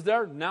consequences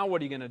there, now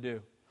what are you going to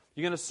do?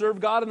 You're going to serve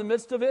God in the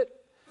midst of it?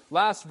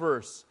 Last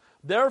verse.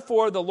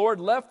 Therefore the Lord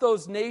left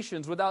those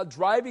nations without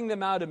driving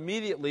them out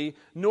immediately,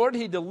 nor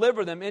did he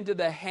deliver them into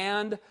the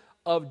hand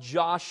of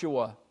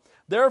Joshua.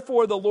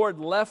 Therefore the Lord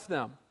left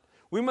them.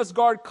 We must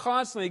guard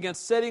constantly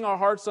against setting our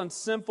hearts on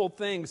sinful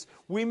things.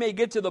 We may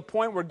get to the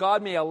point where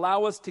God may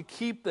allow us to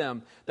keep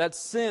them, that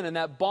sin and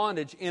that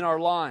bondage in our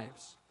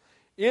lives.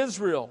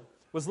 Israel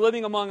was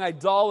living among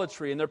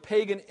idolatry and their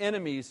pagan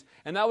enemies,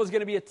 and that was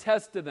going to be a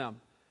test to them.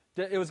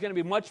 It was going to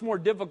be a much more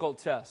difficult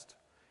test.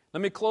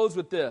 Let me close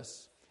with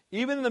this.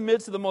 Even in the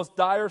midst of the most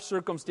dire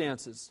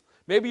circumstances,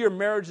 maybe your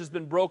marriage has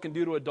been broken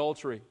due to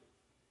adultery.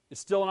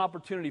 It's still an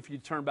opportunity for you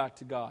to turn back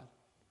to God.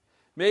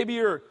 Maybe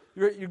you're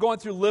going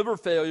through liver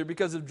failure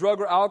because of drug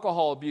or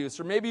alcohol abuse.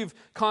 Or maybe you've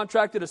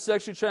contracted a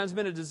sexually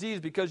transmitted disease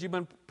because you've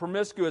been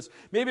promiscuous.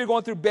 Maybe you're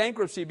going through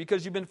bankruptcy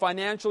because you've been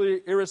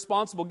financially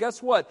irresponsible.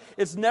 Guess what?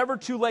 It's never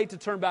too late to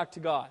turn back to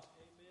God.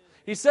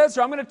 He says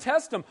here, I'm going to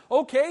test them.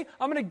 Okay,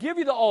 I'm going to give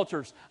you the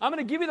altars. I'm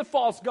going to give you the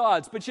false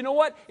gods. But you know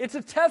what? It's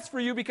a test for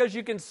you because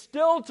you can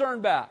still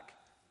turn back.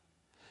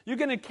 You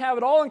can have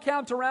it all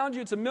encamped around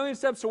you. It's a million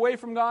steps away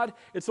from God.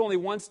 It's only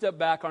one step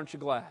back. Aren't you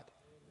glad?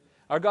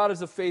 Our God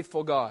is a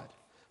faithful God.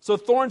 So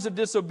thorns of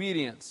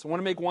disobedience. I want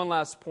to make one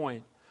last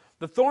point.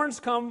 The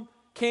thorns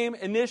came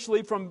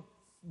initially from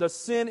the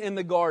sin in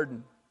the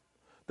garden.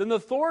 Then the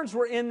thorns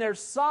were in their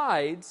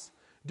sides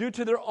due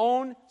to their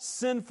own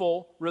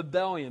sinful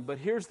rebellion. But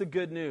here's the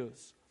good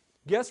news.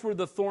 Guess where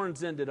the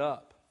thorns ended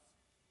up?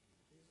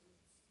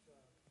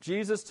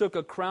 Jesus took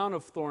a crown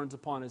of thorns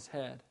upon his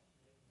head,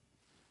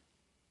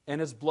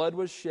 and his blood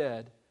was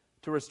shed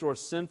to restore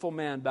sinful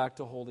man back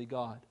to holy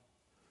God.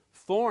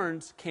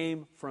 Thorns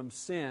came from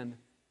sin,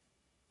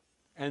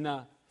 and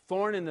the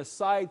thorn in the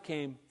side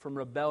came from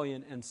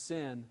rebellion and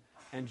sin.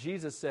 And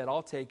Jesus said,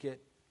 I'll take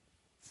it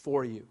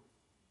for you.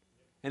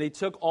 And he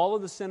took all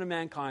of the sin of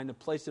mankind and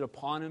placed it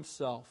upon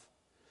himself.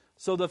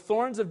 So the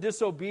thorns of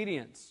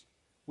disobedience,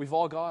 we've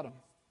all got them.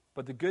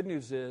 But the good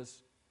news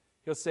is,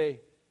 he'll say,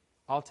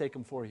 I'll take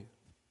them for you.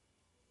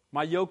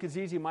 My yoke is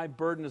easy, my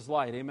burden is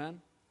light.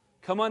 Amen?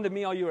 Come unto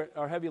me, all you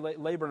are heavy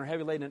labor and are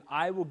heavy laden, and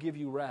I will give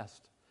you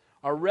rest.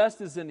 Our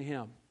rest is in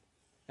him.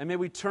 And may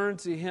we turn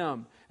to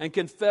him and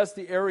confess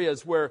the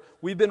areas where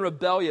we've been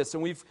rebellious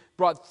and we've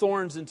brought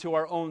thorns into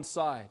our own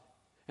side.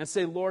 And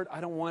say, Lord,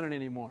 I don't want it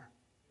anymore.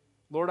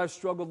 Lord, I've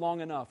struggled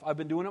long enough. I've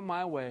been doing it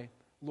my way.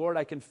 Lord,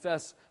 I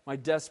confess my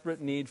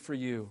desperate need for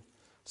you.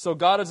 So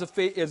God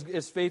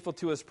is faithful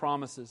to his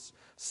promises.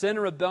 Sin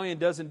and rebellion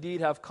does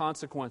indeed have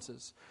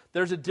consequences.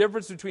 There's a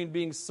difference between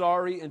being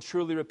sorry and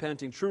truly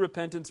repenting. True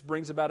repentance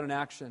brings about an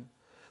action.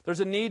 There's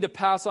a need to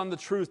pass on the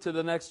truth to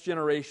the next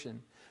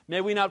generation.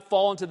 May we not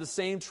fall into the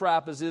same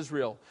trap as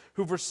Israel,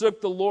 who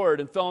forsook the Lord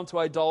and fell into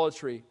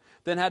idolatry,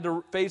 then had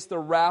to face the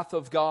wrath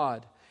of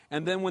God.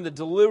 And then when the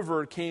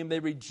deliverer came, they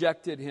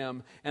rejected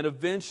him, and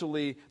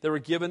eventually they were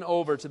given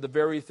over to the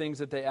very things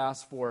that they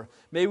asked for.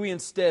 May we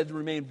instead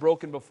remain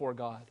broken before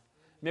God.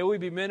 May we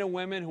be men and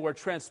women who are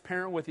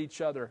transparent with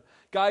each other.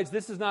 Guys,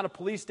 this is not a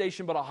police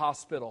station but a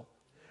hospital.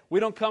 We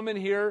don't come in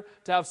here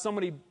to have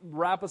somebody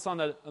rap us on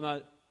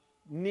the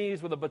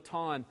knees with a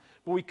baton,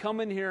 but we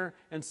come in here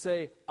and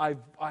say, I've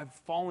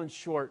fallen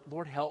short.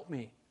 Lord, help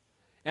me.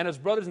 And as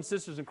brothers and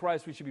sisters in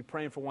Christ, we should be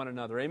praying for one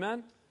another.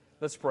 Amen?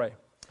 Let's pray.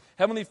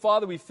 Heavenly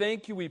Father, we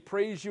thank you, we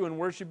praise you, and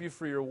worship you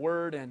for your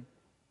word. And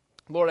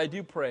Lord, I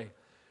do pray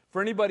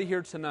for anybody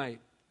here tonight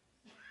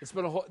that's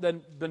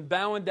been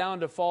bowing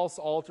down to false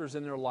altars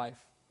in their life,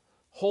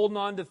 holding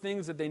on to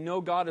things that they know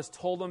God has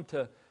told them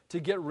to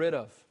get rid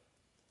of.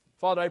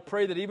 Father, I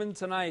pray that even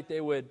tonight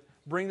they would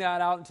bring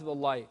that out into the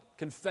light,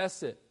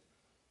 confess it,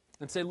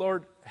 and say,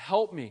 Lord,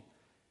 help me.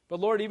 But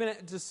Lord, even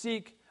to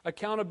seek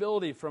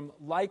accountability from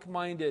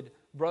like-minded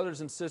brothers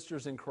and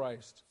sisters in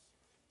Christ.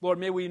 Lord,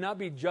 may we not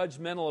be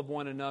judgmental of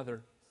one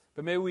another,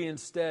 but may we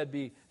instead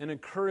be an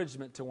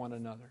encouragement to one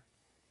another.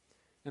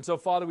 And so,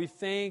 Father, we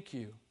thank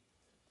you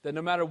that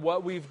no matter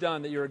what we've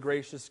done, that you're a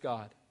gracious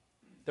God.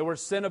 That where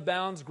sin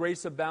abounds,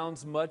 grace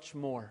abounds much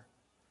more.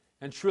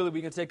 And truly,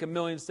 we can take a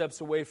million steps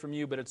away from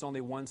you, but it's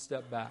only one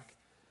step back.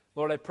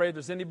 Lord, I pray if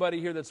there's anybody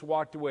here that's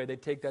walked away, they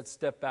take that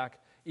step back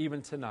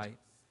even tonight.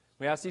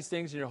 We ask these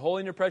things in your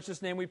holy and your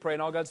precious name we pray.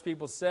 And all God's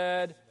people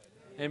said,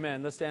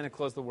 Amen. Let's stand and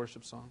close the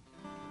worship song.